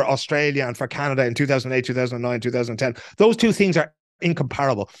Ireland for Australia and for Canada in 2008, 2009, 2010. Those two things are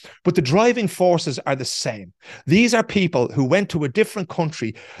incomparable, but the driving forces are the same. These are people who went to a different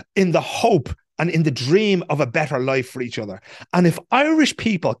country in the hope and in the dream of a better life for each other. And if Irish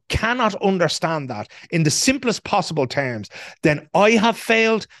people cannot understand that in the simplest possible terms, then I have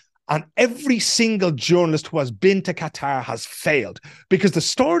failed, and every single journalist who has been to Qatar has failed, because the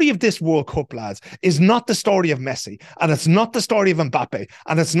story of this World Cup, lads, is not the story of Messi, and it's not the story of Mbappe,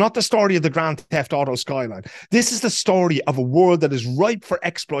 and it's not the story of the Grand Theft Auto skyline. This is the story of a world that is ripe for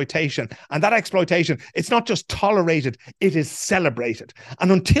exploitation, and that exploitation, it's not just tolerated, it is celebrated. And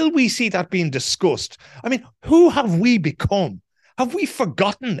until we see that being discussed, I mean, who have we become? Have we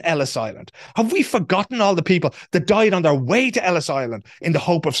forgotten Ellis Island? Have we forgotten all the people that died on their way to Ellis Island in the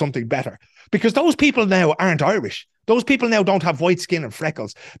hope of something better? Because those people now aren't Irish. Those people now don't have white skin and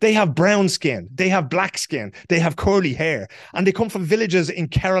freckles. They have brown skin. They have black skin. They have curly hair. And they come from villages in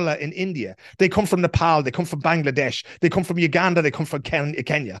Kerala in India. They come from Nepal. They come from Bangladesh. They come from Uganda. They come from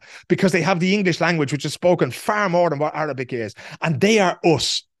Kenya. Because they have the English language, which is spoken far more than what Arabic is. And they are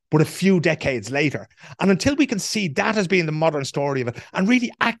us, but a few decades later. And until we can see that as being the modern story of it and really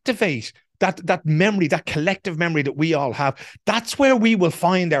activate that memory, that collective memory that we all have, that's where we will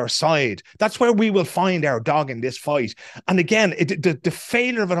find our side. That's where we will find our dog in this fight. And again, the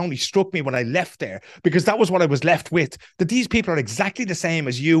failure of it only struck me when I left there, because that was what I was left with, that these people are exactly the same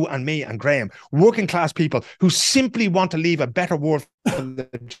as you and me and Graham, working class people who simply want to leave a better world for the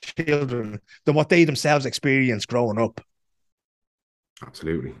children than what they themselves experienced growing up.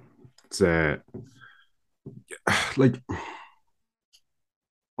 Absolutely. It's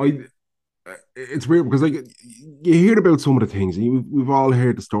it's weird because you hear about some of the things, and we've all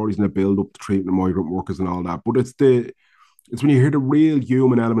heard the stories and the build up to treating the migrant workers and all that, but it's when you hear the real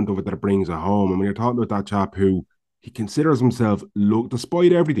human element of it that it brings it home. And when you're talking about that chap who he considers himself,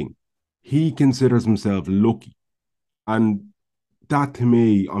 despite everything, he considers himself lucky, and that to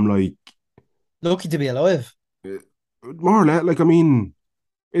me, I'm like, lucky to be alive. More or less, like, I mean,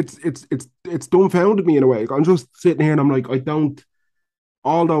 it's dumbfounded me in a way. I'm just sitting here and I'm like, I don't.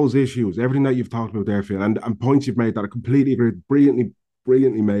 All those issues, everything that you've talked about there, Phil, and points you've made that I completely agree,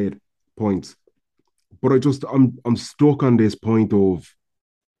 brilliantly made points. But I'm stuck on this point of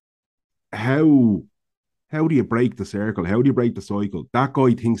how do you break the circle? How do you break the cycle? That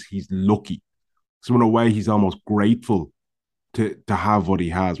guy thinks he's lucky, so in a way he's almost grateful to have what he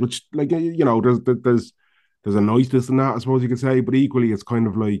has, which, like, there's a niceness in that, I suppose you could say, but equally it's kind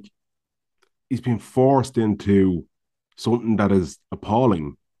of like he's been forced into something that is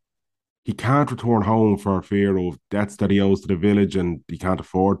appalling. He can't return home for fear of debts that he owes to the village and he can't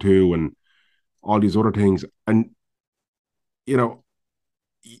afford to, and all these other things. And,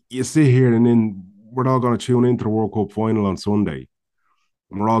 you sit here and then we're all going to tune into the World Cup final on Sunday.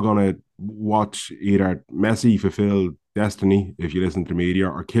 And we're all going to watch either Messi fulfill destiny, if you listen to the media,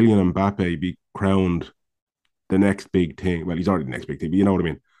 or Kylian Mbappe be crowned the next big thing. Well, he's already the next big thing, but you know what I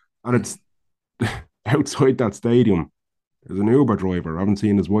mean. And it's outside that stadium, there's an Uber driver. I haven't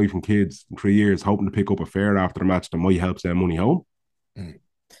seen his wife and kids in 3 years, hoping to pick up a fare after the match that might help send money home.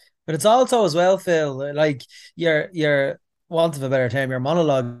 But it's also as well, Phil, like you're want of a better term, your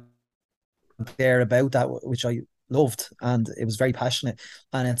monologue there about that, which I loved, and it was very passionate.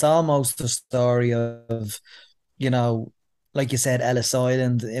 And it's almost a story of, you know, like you said, Ellis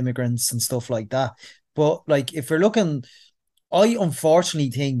Island, immigrants and stuff like that. But like, if we're looking, I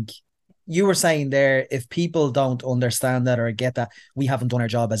unfortunately think you were saying there, if people don't understand that or get that, we haven't done our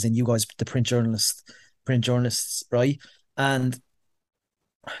job, as in you guys, the print journalists, right? And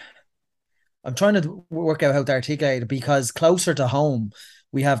I'm trying to work out how to articulate it, because closer to home,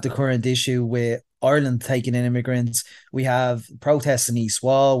 we have the current issue with Ireland taking in immigrants. We have protests in East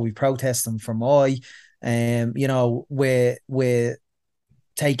Wall. We protest them for Moy. You know, we're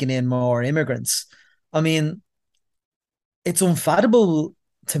taking in more immigrants. I mean, it's unfathomable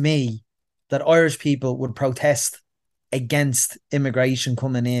to me that Irish people would protest against immigration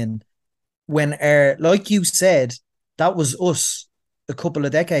coming in when, like you said, that was us a couple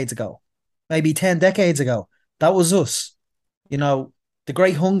of decades ago, maybe 10 decades ago. That was us. You know, the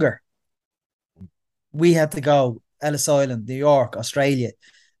Great Hunger. We had to go Ellis Island, New York, Australia.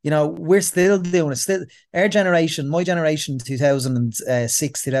 You know, we're still doing it. Still, our generation, my generation,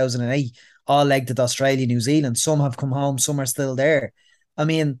 2006, 2008, all legged to Australia, New Zealand. Some have come home, some are still there. I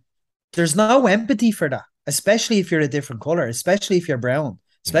mean, there's no empathy for that, especially if you're a different color, especially if you're brown,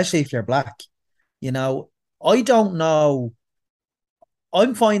 especially if you're black. You know, I don't know.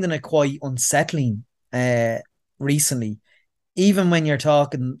 I'm finding it quite unsettling recently, even when you're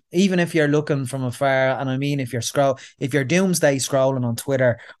talking, even if you're looking from afar, and I mean, if you're doomsday scrolling on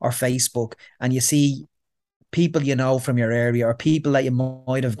Twitter or Facebook, and you see people you know from your area, or people that you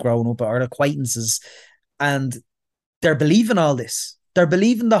might have grown up with, or acquaintances, and they're believing all this. They're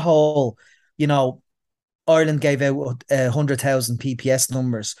believing the whole, you know, Ireland gave out 100,000 PPS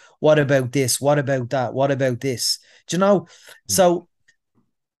numbers. What about this? What about that? What about this? Do you know? So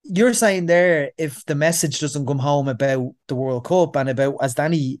you're saying there, if the message doesn't come home about the World Cup and about, as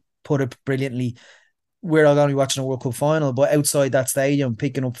Danny put it brilliantly, we're all going to be watching a World Cup final, but outside that stadium,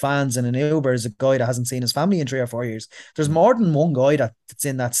 picking up fans in an Uber is a guy that hasn't seen his family in 3 or 4 years. There's more than one guy that's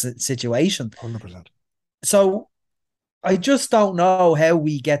in that situation. 100%. So I just don't know how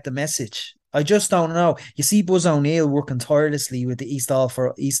we get the message. I just don't know. You see Buzz O'Neill working tirelessly with the East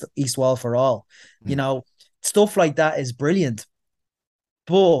Wall for All. You know, stuff like that is brilliant.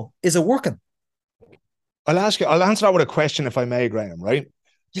 But is it working? I'll answer that with a question, if I may, Graham, right?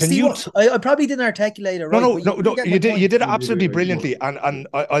 I probably didn't articulate it right. No, you did it absolutely brilliantly. And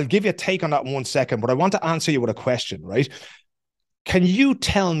I'll give you a take on that in 1 second, but I want to answer you with a question, right? Can you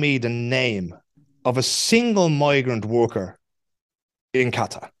tell me the name of a single migrant worker in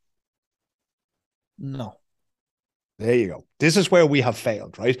Qatar? No. There you go. This is where we have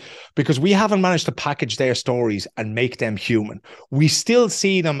failed, right? Because we haven't managed to package their stories and make them human. We still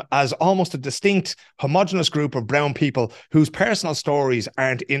see them as almost a distinct, homogenous group of brown people whose personal stories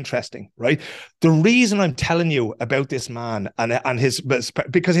aren't interesting, right? The reason I'm telling you about this man and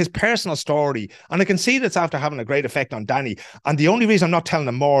because his personal story, and I can see that's after having a great effect on Danny. And the only reason I'm not telling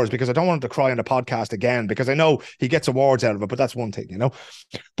him more is because I don't want him to cry on the podcast again, because I know he gets awards out of it, but that's one thing, you know?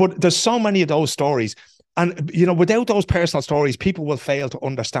 But there's so many of those stories. And, you know, without those personal stories, people will fail to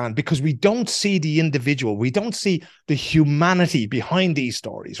understand, because we don't see the individual. We don't see the humanity behind these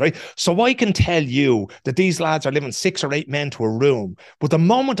stories, right? So I can tell you that these lads are living 6 or 8 men to a room. But the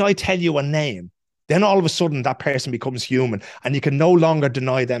moment I tell you a name, then all of a sudden that person becomes human, and you can no longer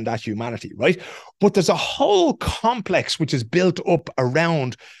deny them that humanity, right? But there's a whole complex which is built up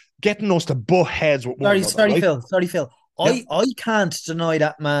around getting us to butt heads with one another. Sorry, Phil. Yep. I can't deny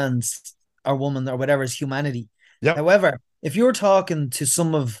that man's or woman or whatever is humanity. Yep. However, if you're talking to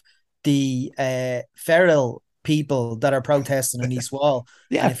some of the feral people that are protesting in East Wall,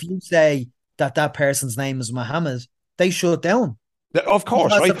 and if you say that person's name is Mohammed, they shut down. Of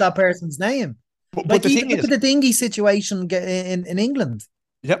course, because right? of that person's name. But the thing is, look at the dinghy situation in England.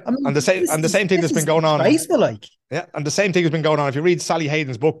 Yep, I mean, and the same thing that's been going on. Yeah, and the same thing has been going on. If you read Sally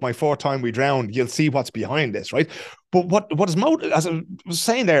Hayden's book, My Fourth Time We Drowned, you'll see what's behind this, right? But what is as I was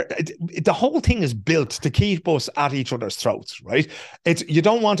saying there, the whole thing is built to keep us at each other's throats, right? You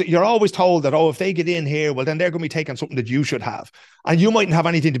don't want to. You're always told that, if they get in here, well, then they're going to be taking something that you should have, and you mightn't have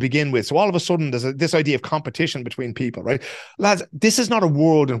anything to begin with. So all of a sudden, there's this idea of competition between people, right? Lads, this is not a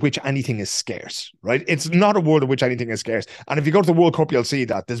world in which anything is scarce, right? It's not a world in which anything is scarce. And if you go to the World Cup, you'll see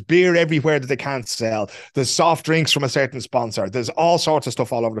that there's beer everywhere that they can't sell. There's soft drinks from a certain sponsor. There's all sorts of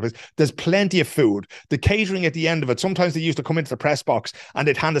stuff all over the place. There's plenty of food. The catering at the end of it, sometimes they used to come into the press box and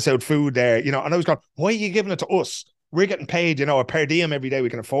they'd hand us out food there, and I was going, why are you giving it to us? We're getting paid, a per diem every day. We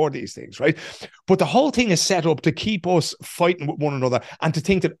can afford these things, right? But the whole thing is set up to keep us fighting with one another, and to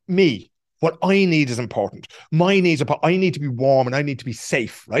think that me, What I need is important. My needs are, I need to be warm and I need to be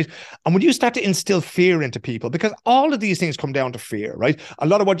safe, right? And when you start to instill fear into people, because all of these things come down to fear, right? A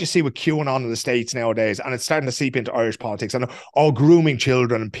lot of what you see with QAnon in the States nowadays, and it's starting to seep into Irish politics, and all grooming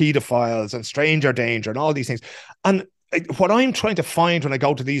children and pedophiles and stranger danger and all these things. And what I'm trying to find when I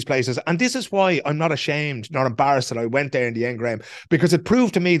go to these places, and this is why I'm not ashamed, not embarrassed that I went there in the end, Graham, because it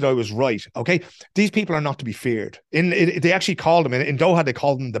proved to me that I was right. Okay, these people are not to be feared. They actually called them in Doha. They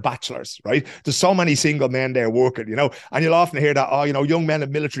called them the bachelors. Right? There's so many single men there working, and you'll often hear that. Oh, young men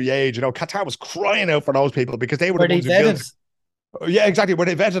of military age. Qatar was crying out for those people because they were the ones who built. Yeah, exactly. Where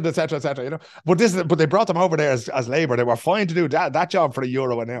they vetted, etc., etc. But they brought them over there as labor. They were fine to do that job for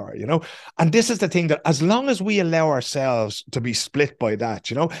 €1 an hour. And this is the thing, that as long as we allow ourselves to be split by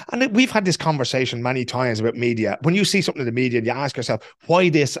that, and we've had this conversation many times about media. When you see something in the media, you ask yourself, why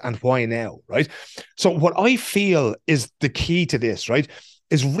this and why now, right? So what I feel is the key to this, right,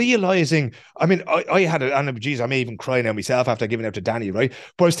 is realizing, I mean, I had it, and geez, I may even cry now myself after giving out to Danny, right?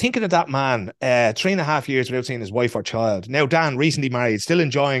 But I was thinking of that man, 3.5 years without seeing his wife or child. Now, Dan, recently married, still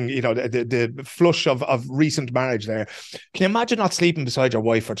enjoying, the flush of recent marriage there. Can you imagine not sleeping beside your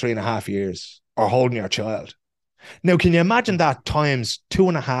wife for 3.5 years or holding your child? Now, can you imagine that times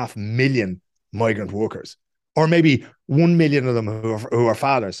 2.5 million migrant workers, or maybe 1 million of them who are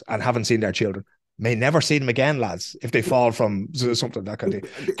fathers and haven't seen their children? May never see them again, lads, if they fall from something that kind of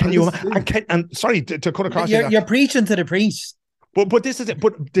thing. Can you? And sorry to cut across. You're preaching to the priest. But this is it.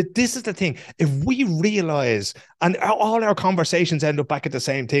 But this is the thing. If we realize, and all our conversations end up back at the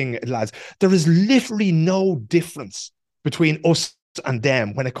same thing, lads, there is literally no difference between us and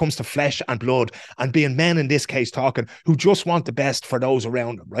them when it comes to flesh and blood, and being men in this case talking, who just want the best for those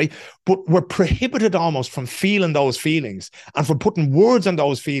around them, right? But we're prohibited almost from feeling those feelings and from putting words on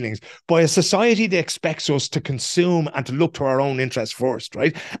those feelings by a society that expects us to consume and to look to our own interests first,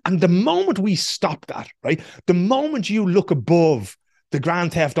 right? And the moment we stop that, right, the moment you look above the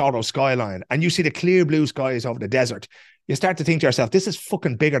Grand Theft Auto skyline and you see the clear blue skies over the desert, you start to think to yourself, this is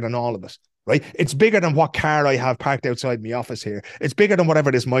fucking bigger than all of it, right? It's bigger than what car I have parked outside my office here. It's bigger than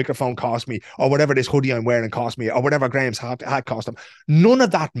whatever this microphone cost me, or whatever this hoodie I'm wearing cost me, or whatever Graham's hat cost him. None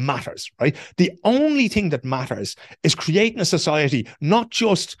of that matters, right? The only thing that matters is creating a society, not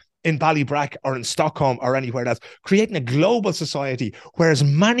just in Ballybrack or in Stockholm or anywhere else, creating a global society where as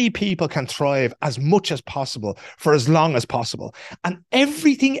many people can thrive as much as possible for as long as possible. And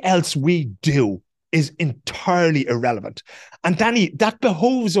everything else we do is entirely irrelevant. And Danny, that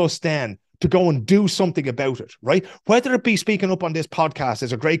behooves us then to go and do something about it, right? Whether it be speaking up on this podcast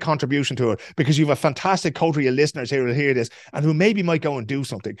is a great contribution to it, because you have a fantastic coterie of listeners here who hear this and who maybe might go and do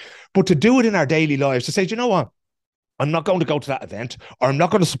something. But to do it in our daily lives, to say, do you know what? I'm not going to go to that event, or I'm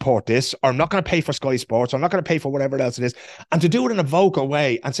not going to support this, or I'm not going to pay for Sky Sports, or I'm not going to pay for whatever else it is. And to do it in a vocal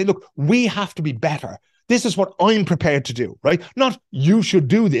way and say, look, we have to be better. This is what I'm prepared to do, right? Not you should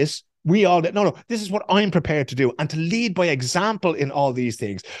do this. No, this is what I'm prepared to do, and to lead by example in all these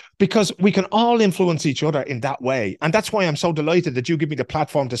things, because we can all influence each other in that way. And that's why I'm so delighted that you give me the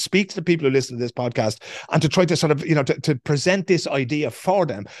platform to speak to the people who listen to this podcast and to try to sort of, to present this idea for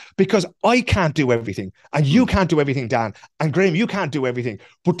them, because I can't do everything, and you can't do everything, Dan, and Graham, you can't do everything,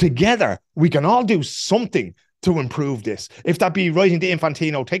 but together we can all do something to improve this. If that be writing to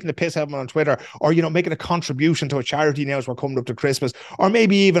Infantino, taking the piss out of him on Twitter, or, making a contribution to a charity now as we're coming up to Christmas, or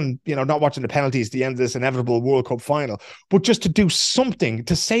maybe even, not watching the penalties at the end of this inevitable World Cup final, but just to do something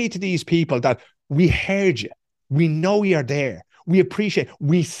to say to these people that we heard you, we know you're there, we appreciate,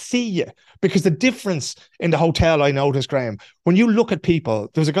 we see you. Because the difference in the hotel, I noticed, Graham, when you look at people,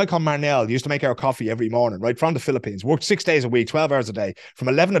 there was a guy called Marnell, he used to make our coffee every morning, right, from the Philippines, worked 6 days a week, 12 hours a day, from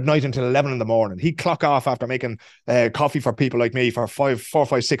 11 at night until 11 in the morning. He'd clock off after making coffee for people like me for 4,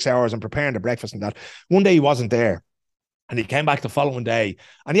 5, 6 hours and preparing the breakfast and that. One day he wasn't there, and he came back the following day,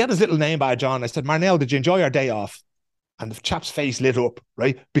 and he had his little name badge on. I said, Marnell, did you enjoy our day off? And the chap's face lit up,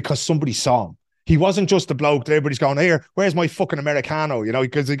 right, because somebody saw him. He wasn't just the bloke that everybody's going, here, where's my fucking Americano?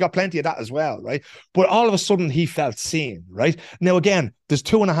 Because he got plenty of that as well, right? But all of a sudden he felt seen, right? Now, again, there's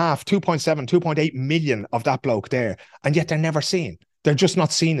 2.5, 2.7, 2.8 million of that bloke there, and yet they're never seen. They're just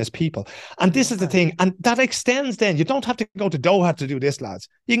not seen as people. And this is the thing. And that extends then. You don't have to go to Doha to do this, lads.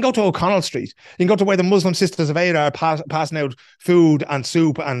 You can go to O'Connell Street. You can go to where the Muslim Sisters of Aid are passing out food and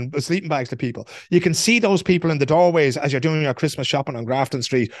soup and sleeping bags to people. You can see those people in the doorways as you're doing your Christmas shopping on Grafton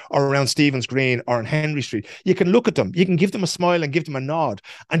Street or around Stephen's Green or on Henry Street. You can look at them. You can give them a smile and give them a nod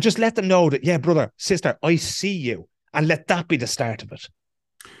and just let them know that, yeah, brother, sister, I see you. And let that be the start of it.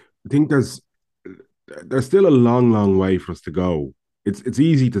 I think there's still a long way for us to go. It's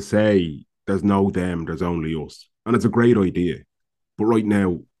easy to say there's no them, there's only us. And it's a great idea. But right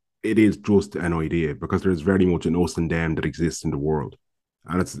now, it is just an idea, because there's very much an us and them that exists in the world.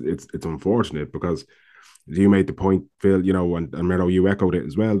 And it's unfortunate, because you made the point, Phil, and Mero, you echoed it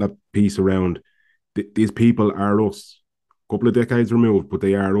as well, that piece around these people are us. A couple of decades removed, but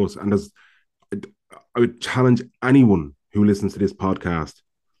they are us. And I would challenge anyone who listens to this podcast.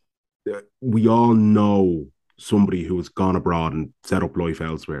 We all know somebody who has gone abroad and set up life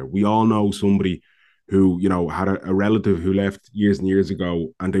elsewhere. We all know somebody who, had a relative who left years and years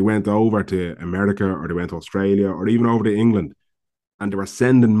ago, and they went over to America, or they went to Australia, or even over to England, and they were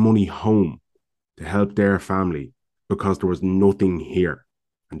sending money home to help their family because there was nothing here.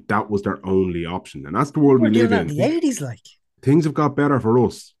 And that was their only option. And that's the world we live in. In the 80s, like. Things have got better for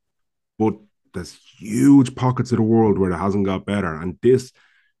us, but there's huge pockets of the world where it hasn't got better. And this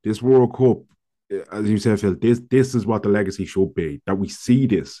World Cup, as you said, Phil, this is what the legacy should be, that we see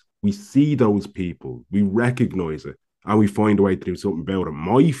this. We see those people, we recognize it, and we find a way to do something about it.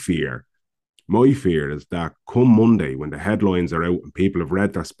 My fear is that come Monday, when the headlines are out and people have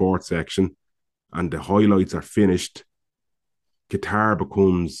read their sports section and the highlights are finished, Qatar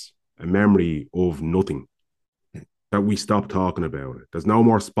becomes a memory of nothing, that we stop talking about it. There's no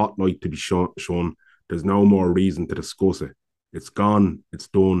more spotlight to be shown. There's no more reason to discuss it. It's gone. It's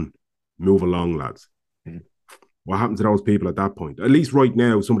done. Move along, lads. What happens to those people at that point? At least right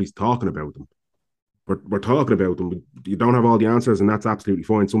now, somebody's talking about them. We're talking about them. You don't have all the answers, and that's absolutely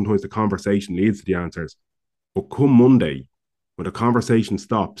fine. Sometimes the conversation leads to the answers. But come Monday, when the conversation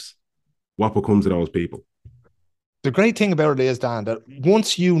stops, what becomes of those people? The great thing about it is, Dan, that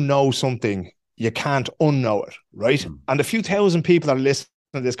once you know something, you can't unknow it, right? And a few thousand people that are listening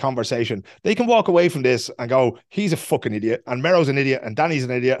to this conversation, they can walk away from this and go, he's a fucking idiot, and Mero's an idiot, and Danny's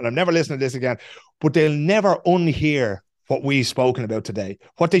an idiot, and I'm never listening to this again. But they'll never unhear what we've spoken about today.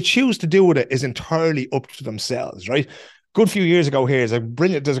 What they choose to do with it is entirely up to themselves, right? Good few years ago here,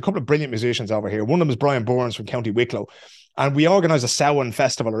 there's a couple of brilliant musicians over here. One of them is Brian Burns from County Wicklow. And we organised a Samhain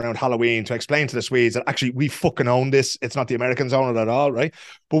festival around Halloween to explain to the Swedes that actually we fucking own this. It's not the Americans own it at all, right?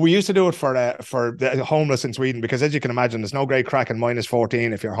 But we used to do it for the homeless in Sweden, because as you can imagine, there's no great crack in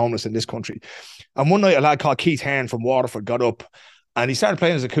 -14 if you're homeless in this country. And one night a lad called Keith Hearn from Waterford got up and he started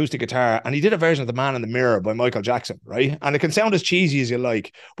playing his acoustic guitar, and he did a version of The Man in the Mirror by Michael Jackson, right? And it can sound as cheesy as you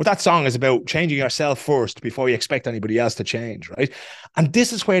like, but that song is about changing yourself first before you expect anybody else to change, right? And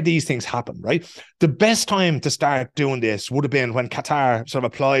this is where these things happen, right? The best time to start doing this would have been when Qatar sort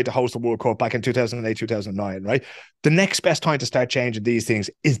of applied to host the World Cup back in 2008, 2009, right? The next best time to start changing these things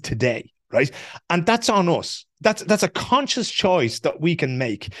is today, right? And that's on us. That's a conscious choice that we can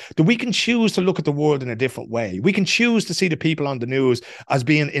make, that we can choose to look at the world in a different way. We can choose to see the people on the news as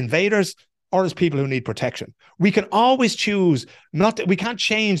being invaders or as people who need protection. We can always choose we can't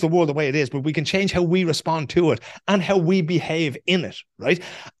change the world the way it is, but we can change how we respond to it and how we behave in it, right?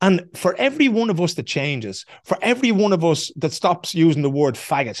 And for every one of us that changes, for every one of us that stops using the word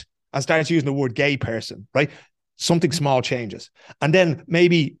faggot and starts using the word gay person, right? Something small changes. And then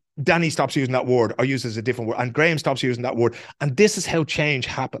maybe Danny stops using that word or uses a different word, and Graham stops using that word. And this is how change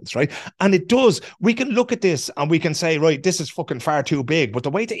happens, right? And it does. We can look at this and we can say, right, this is fucking far too big. But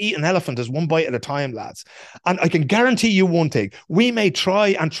the way to eat an elephant is one bite at a time, lads. And I can guarantee you one thing. We may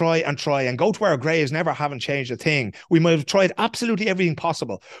try and go to our graves never having changed a thing. We might have tried absolutely everything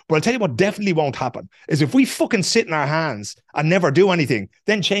possible. But I'll tell you what definitely won't happen is if we fucking sit in our hands and never do anything,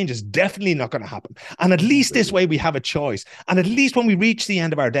 then change is definitely not going to happen. And at least this way we have a choice. And at least when we reach the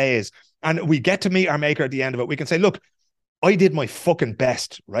end of our days and we get to meet our maker at the end of it, we can say, look, I did my fucking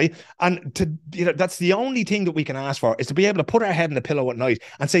best, right? And that's the only thing that we can ask for, is to be able to put our head in the pillow at night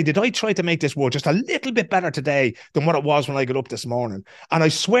and say, did I try to make this world just a little bit better today than what it was when I got up this morning? And I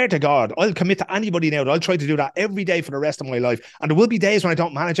swear to God, I'll commit to anybody now that I'll try to do that every day for the rest of my life. And there will be days when I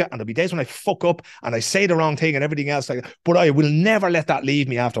don't manage it, and there'll be days when I fuck up and I say the wrong thing and everything else like that. But I will never let that leave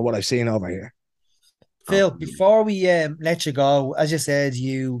me after what I've seen over here. Phil, before we let you go, as you said,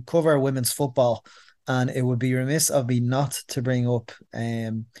 you cover women's football, and it would be remiss of me not to bring up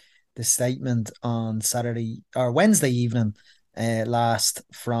the statement on Saturday or Wednesday evening last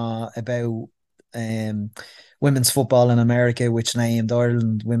from about women's football in America, which named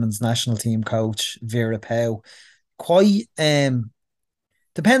Ireland women's national team coach Vera Pauw. Quite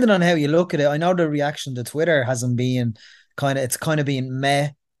depending on how you look at it, I know the reaction to Twitter hasn't been it's kind of been meh,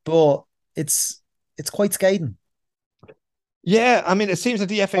 but it's quite scathing. Yeah, I mean, it seems that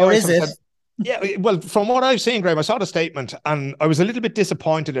the FAI... Or is it? Yeah, well, from what I've seen, Graham, I saw the statement and I was a little bit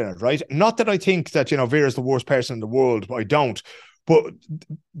disappointed in it, right? Not that I think that, Vera's the worst person in the world, I don't. But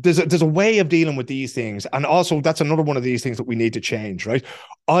there's a way of dealing with these things, and also that's another one of these things that we need to change, right?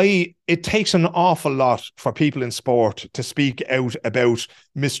 It takes an awful lot for people in sport to speak out about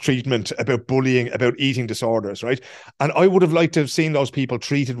mistreatment, about bullying, about eating disorders, right? And I would have liked to have seen those people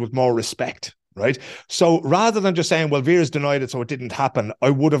treated with more respect. Right. So rather than just saying, well, Vera's denied it, so it didn't happen, I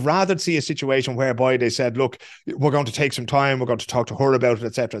would have rather see a situation whereby they said, look, we're going to take some time, we're going to talk to her about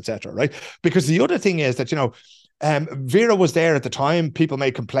it, et cetera, right? Because the other thing is that, Vera was there at the time. People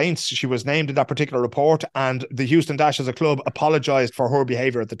made complaints. She was named in that particular report, and the Houston Dash as a club apologized for her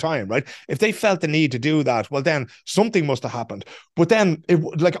behavior at the time, right? If they felt the need to do that, well, then something must have happened. But then,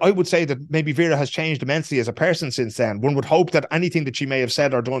 I would say that maybe Vera has changed immensely as a person since then. One would hope that anything that she may have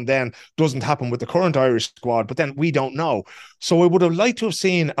said or done then doesn't happen with the current Irish squad, but then we don't know. So I would have liked to have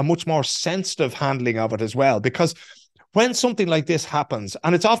seen a much more sensitive handling of it as well, because when something like this happens,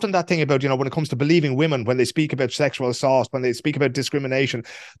 and it's often that thing about, when it comes to believing women, when they speak about sexual assault, when they speak about discrimination,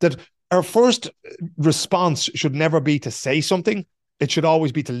 that our first response should never be to say something. It should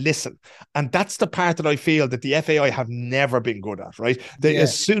always be to listen. And that's the part that I feel that the FAI have never been good at, right?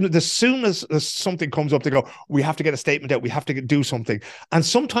 As soon as something comes up, they go, we have to get a statement out, we have to do something. And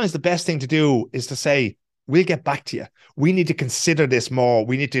sometimes the best thing to do is to say, we'll get back to you. We need to consider this more.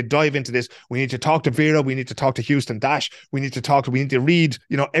 We need to dive into this. We need to talk to Vera. We need to talk to Houston Dash. We need to read,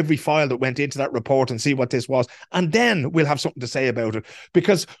 every file that went into that report and see what this was. And then we'll have something to say about it.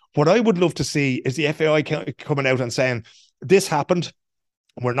 Because what I would love to see is the FAI coming out and saying, this happened.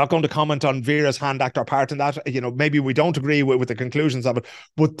 We're not going to comment on Vera's hand, act, or part in that. Maybe we don't agree with the conclusions of it.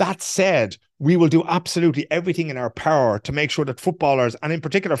 But that said, we will do absolutely everything in our power to make sure that footballers, and in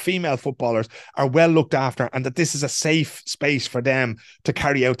particular female footballers, are well looked after, and that this is a safe space for them to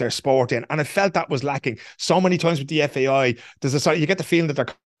carry out their sport in. And I felt that was lacking so many times with the FAI. You get the feeling that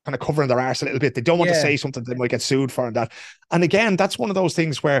they're kind of covering their arse a little bit. They don't want to say something they might get sued for and that. And again, that's one of those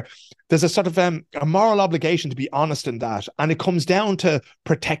things where there's a sort of a moral obligation to be honest in that. And it comes down to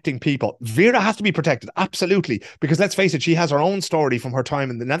protecting people. Vera has to be protected, absolutely. Because let's face it, she has her own story from her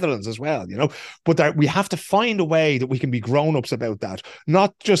time in the Netherlands as well, But that we have to find a way that we can be grown-ups about that.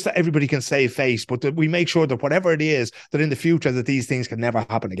 Not just that everybody can save face, but that we make sure that whatever it is, that in the future that these things can never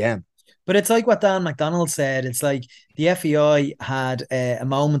happen again. But it's like what Dan McDonald said. It's like the FAI had a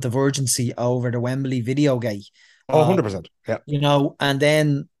moment of urgency over the Wembley Videogate. Oh, 100%. Yeah. And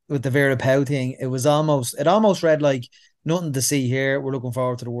then with the Vera Pauw thing, it almost read like nothing to see here. We're looking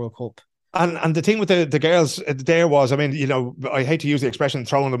forward to the World Cup. And the thing with the girls there was, I hate to use the expression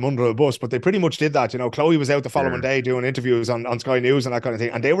throwing them under a bus, but they pretty much did that. Chloe was out the following day doing interviews on Sky News and that kind of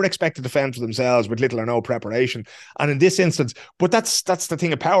thing, and they were expected to fend for themselves with little or no preparation. And in this instance, but that's the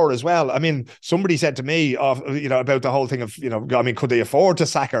thing of power as well. Somebody said to me, about the whole thing of, could they afford to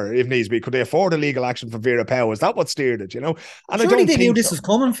sack her if needs be? Could they afford a legal action for Vera Pauw? Is that what steered it? And I don't think they knew this was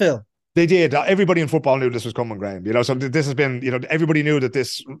coming, Phil. They did. Everybody in football knew this was coming, Graham. So this has been, everybody knew that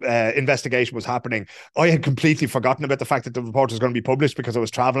this investigation was happening. I had completely forgotten about the fact that the report was going to be published because I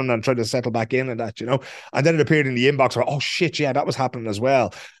was traveling and trying to settle back in and that, And then it appeared in the inbox. Oh shit, yeah, that was happening as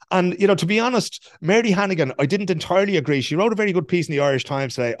well. And, to be honest, Mary Hannigan, I didn't entirely agree. She wrote a very good piece in the Irish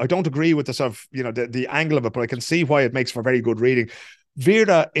Times today. I don't agree with the sort of, the angle of it, but I can see why it makes for very good reading.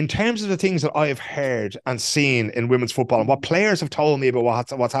 Vera, in terms of the things that I have heard and seen in women's football and what players have told me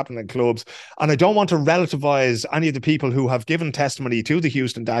about what's happening in clubs, and I don't want to relativize any of the people who have given testimony to the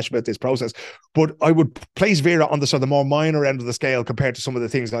Houston Dash about this process, but I would place Vera on the sort of more minor end of the scale compared to some of the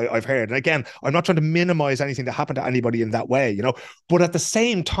things I've heard. And again, I'm not trying to minimize anything that happened to anybody in that way, but at the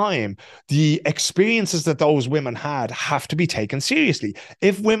same time, the experiences that those women had have to be taken seriously.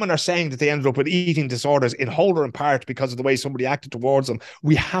 If women are saying that they ended up with eating disorders in whole or in part because of the way somebody acted towards them,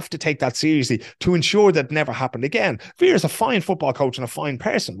 we have to take that seriously to ensure that never happened again. Vera's a fine football coach and a fine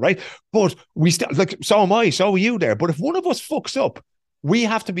person, right? But we still, so am I, so are you there. But if one of us fucks up, we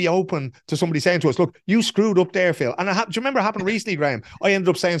have to be open to somebody saying to us, look, you screwed up there, Phil. And do you remember it happened recently, Graham? I ended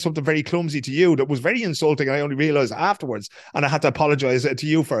up saying something very clumsy to you that was very insulting, and I only realised afterwards, and I had to apologise to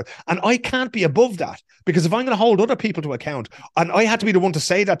you for it. And I can't be above that, because if I'm going to hold other people to account, and I had to be the one to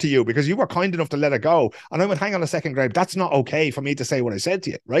say that to you because you were kind enough to let it go, and I went, hang on a second, Graham, that's not okay for me to say what I said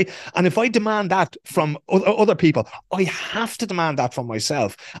to you, right? And if I demand that from other people, I have to demand that from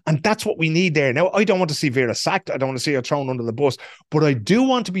myself. And that's what we need there. Now, I don't want to see Vera sacked. I don't want to see her thrown under the bus, but I do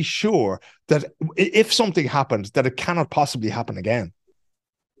want to be sure that if something happened, that it cannot possibly happen again.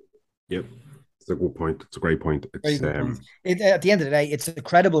 Yep. It's a good point. It's a great point. It's, at the end of the day, it's a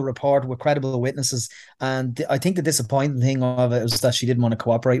credible report with credible witnesses. And I think the disappointing thing of it was that she didn't want to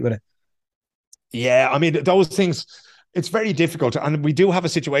cooperate with it. Yeah, I mean, those things, It's very difficult. And we do have a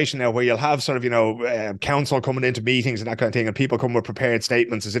situation now where you'll have sort of, council coming into meetings and that kind of thing, and people come with prepared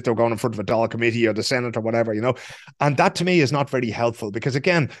statements as if they're going in front of a Dáil committee or the Senate or whatever, and that to me is not very helpful, because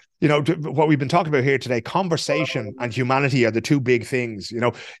again, what we've been talking about here today, conversation and humanity are the two big things.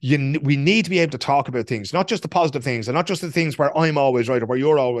 We need to be able to talk about things, not just the positive things and not just the things where I'm always right or where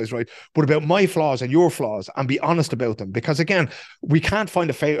you're always right, but about my flaws and your flaws, and be honest about them. Because again, we can't find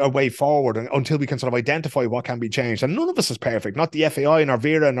a way forward until we can sort of identify what can be changed. And none of us is perfect, not the FAI, nor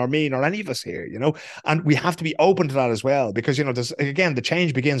Vera, nor me, nor any of us here, and we have to be open to that as well, because, again, the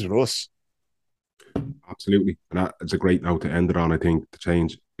change begins with us. Absolutely. And that is a great note to end it on. I think the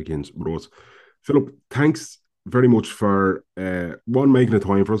change begins with us. Philip, thanks very much for one, making the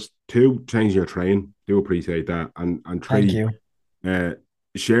time for us, two, changing your train. Do appreciate that. And three,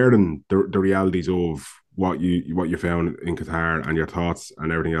 sharing the realities of what you found in Qatar and your thoughts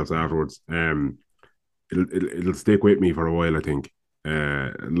and everything else afterwards. It'll stick with me for a while, I think.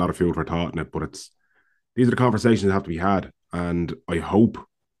 A lot of food for thought in it, but these are the conversations that have to be had, and I hope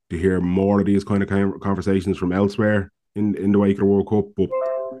to hear more of these kind of conversations from elsewhere in the wake of the World Cup, but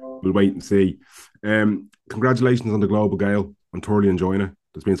we'll wait and see. Congratulations on the Global Gael. I'm thoroughly enjoying it.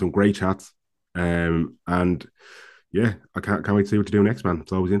 There's been some great chats, and yeah, I can't wait to see what you do next, man.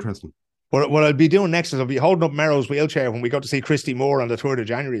 It's always interesting. What I'll be doing next is I'll be holding up Merrow's wheelchair when we go to see Christy Moore on the 3rd of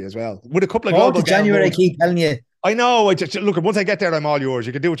January as well. With a couple of global January, I keep telling you. I know. Look, once I get there, I'm all yours.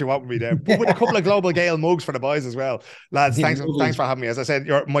 You can do what you want with me there. But with a couple of Global Gael mugs for the boys as well. Lads, thanks for having me. As I said,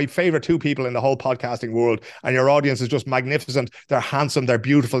 you're my favourite two people in the whole podcasting world, and your audience is just magnificent. They're handsome, they're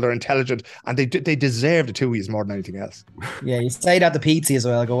beautiful, they're intelligent, and they deserve the two of you more than anything else. Yeah, you stayed at the pizza as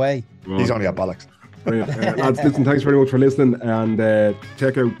well. Go away. Well, he's only at bollocks. Lads, listen, thanks very much for listening, and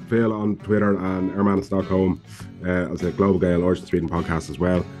check out Phil on Twitter and Hermanus.com as a Global Gael Origin Sweden podcast as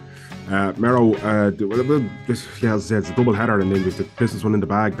well. Merrow, as I said, it's a double header, and then there's the business one in the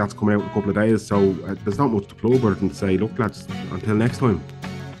bag that's coming out in a couple of days, so there's not much to plug with and say, look lads, until next time.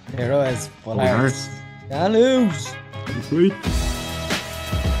 Heroes, full hearts. Can't lose. Sweet.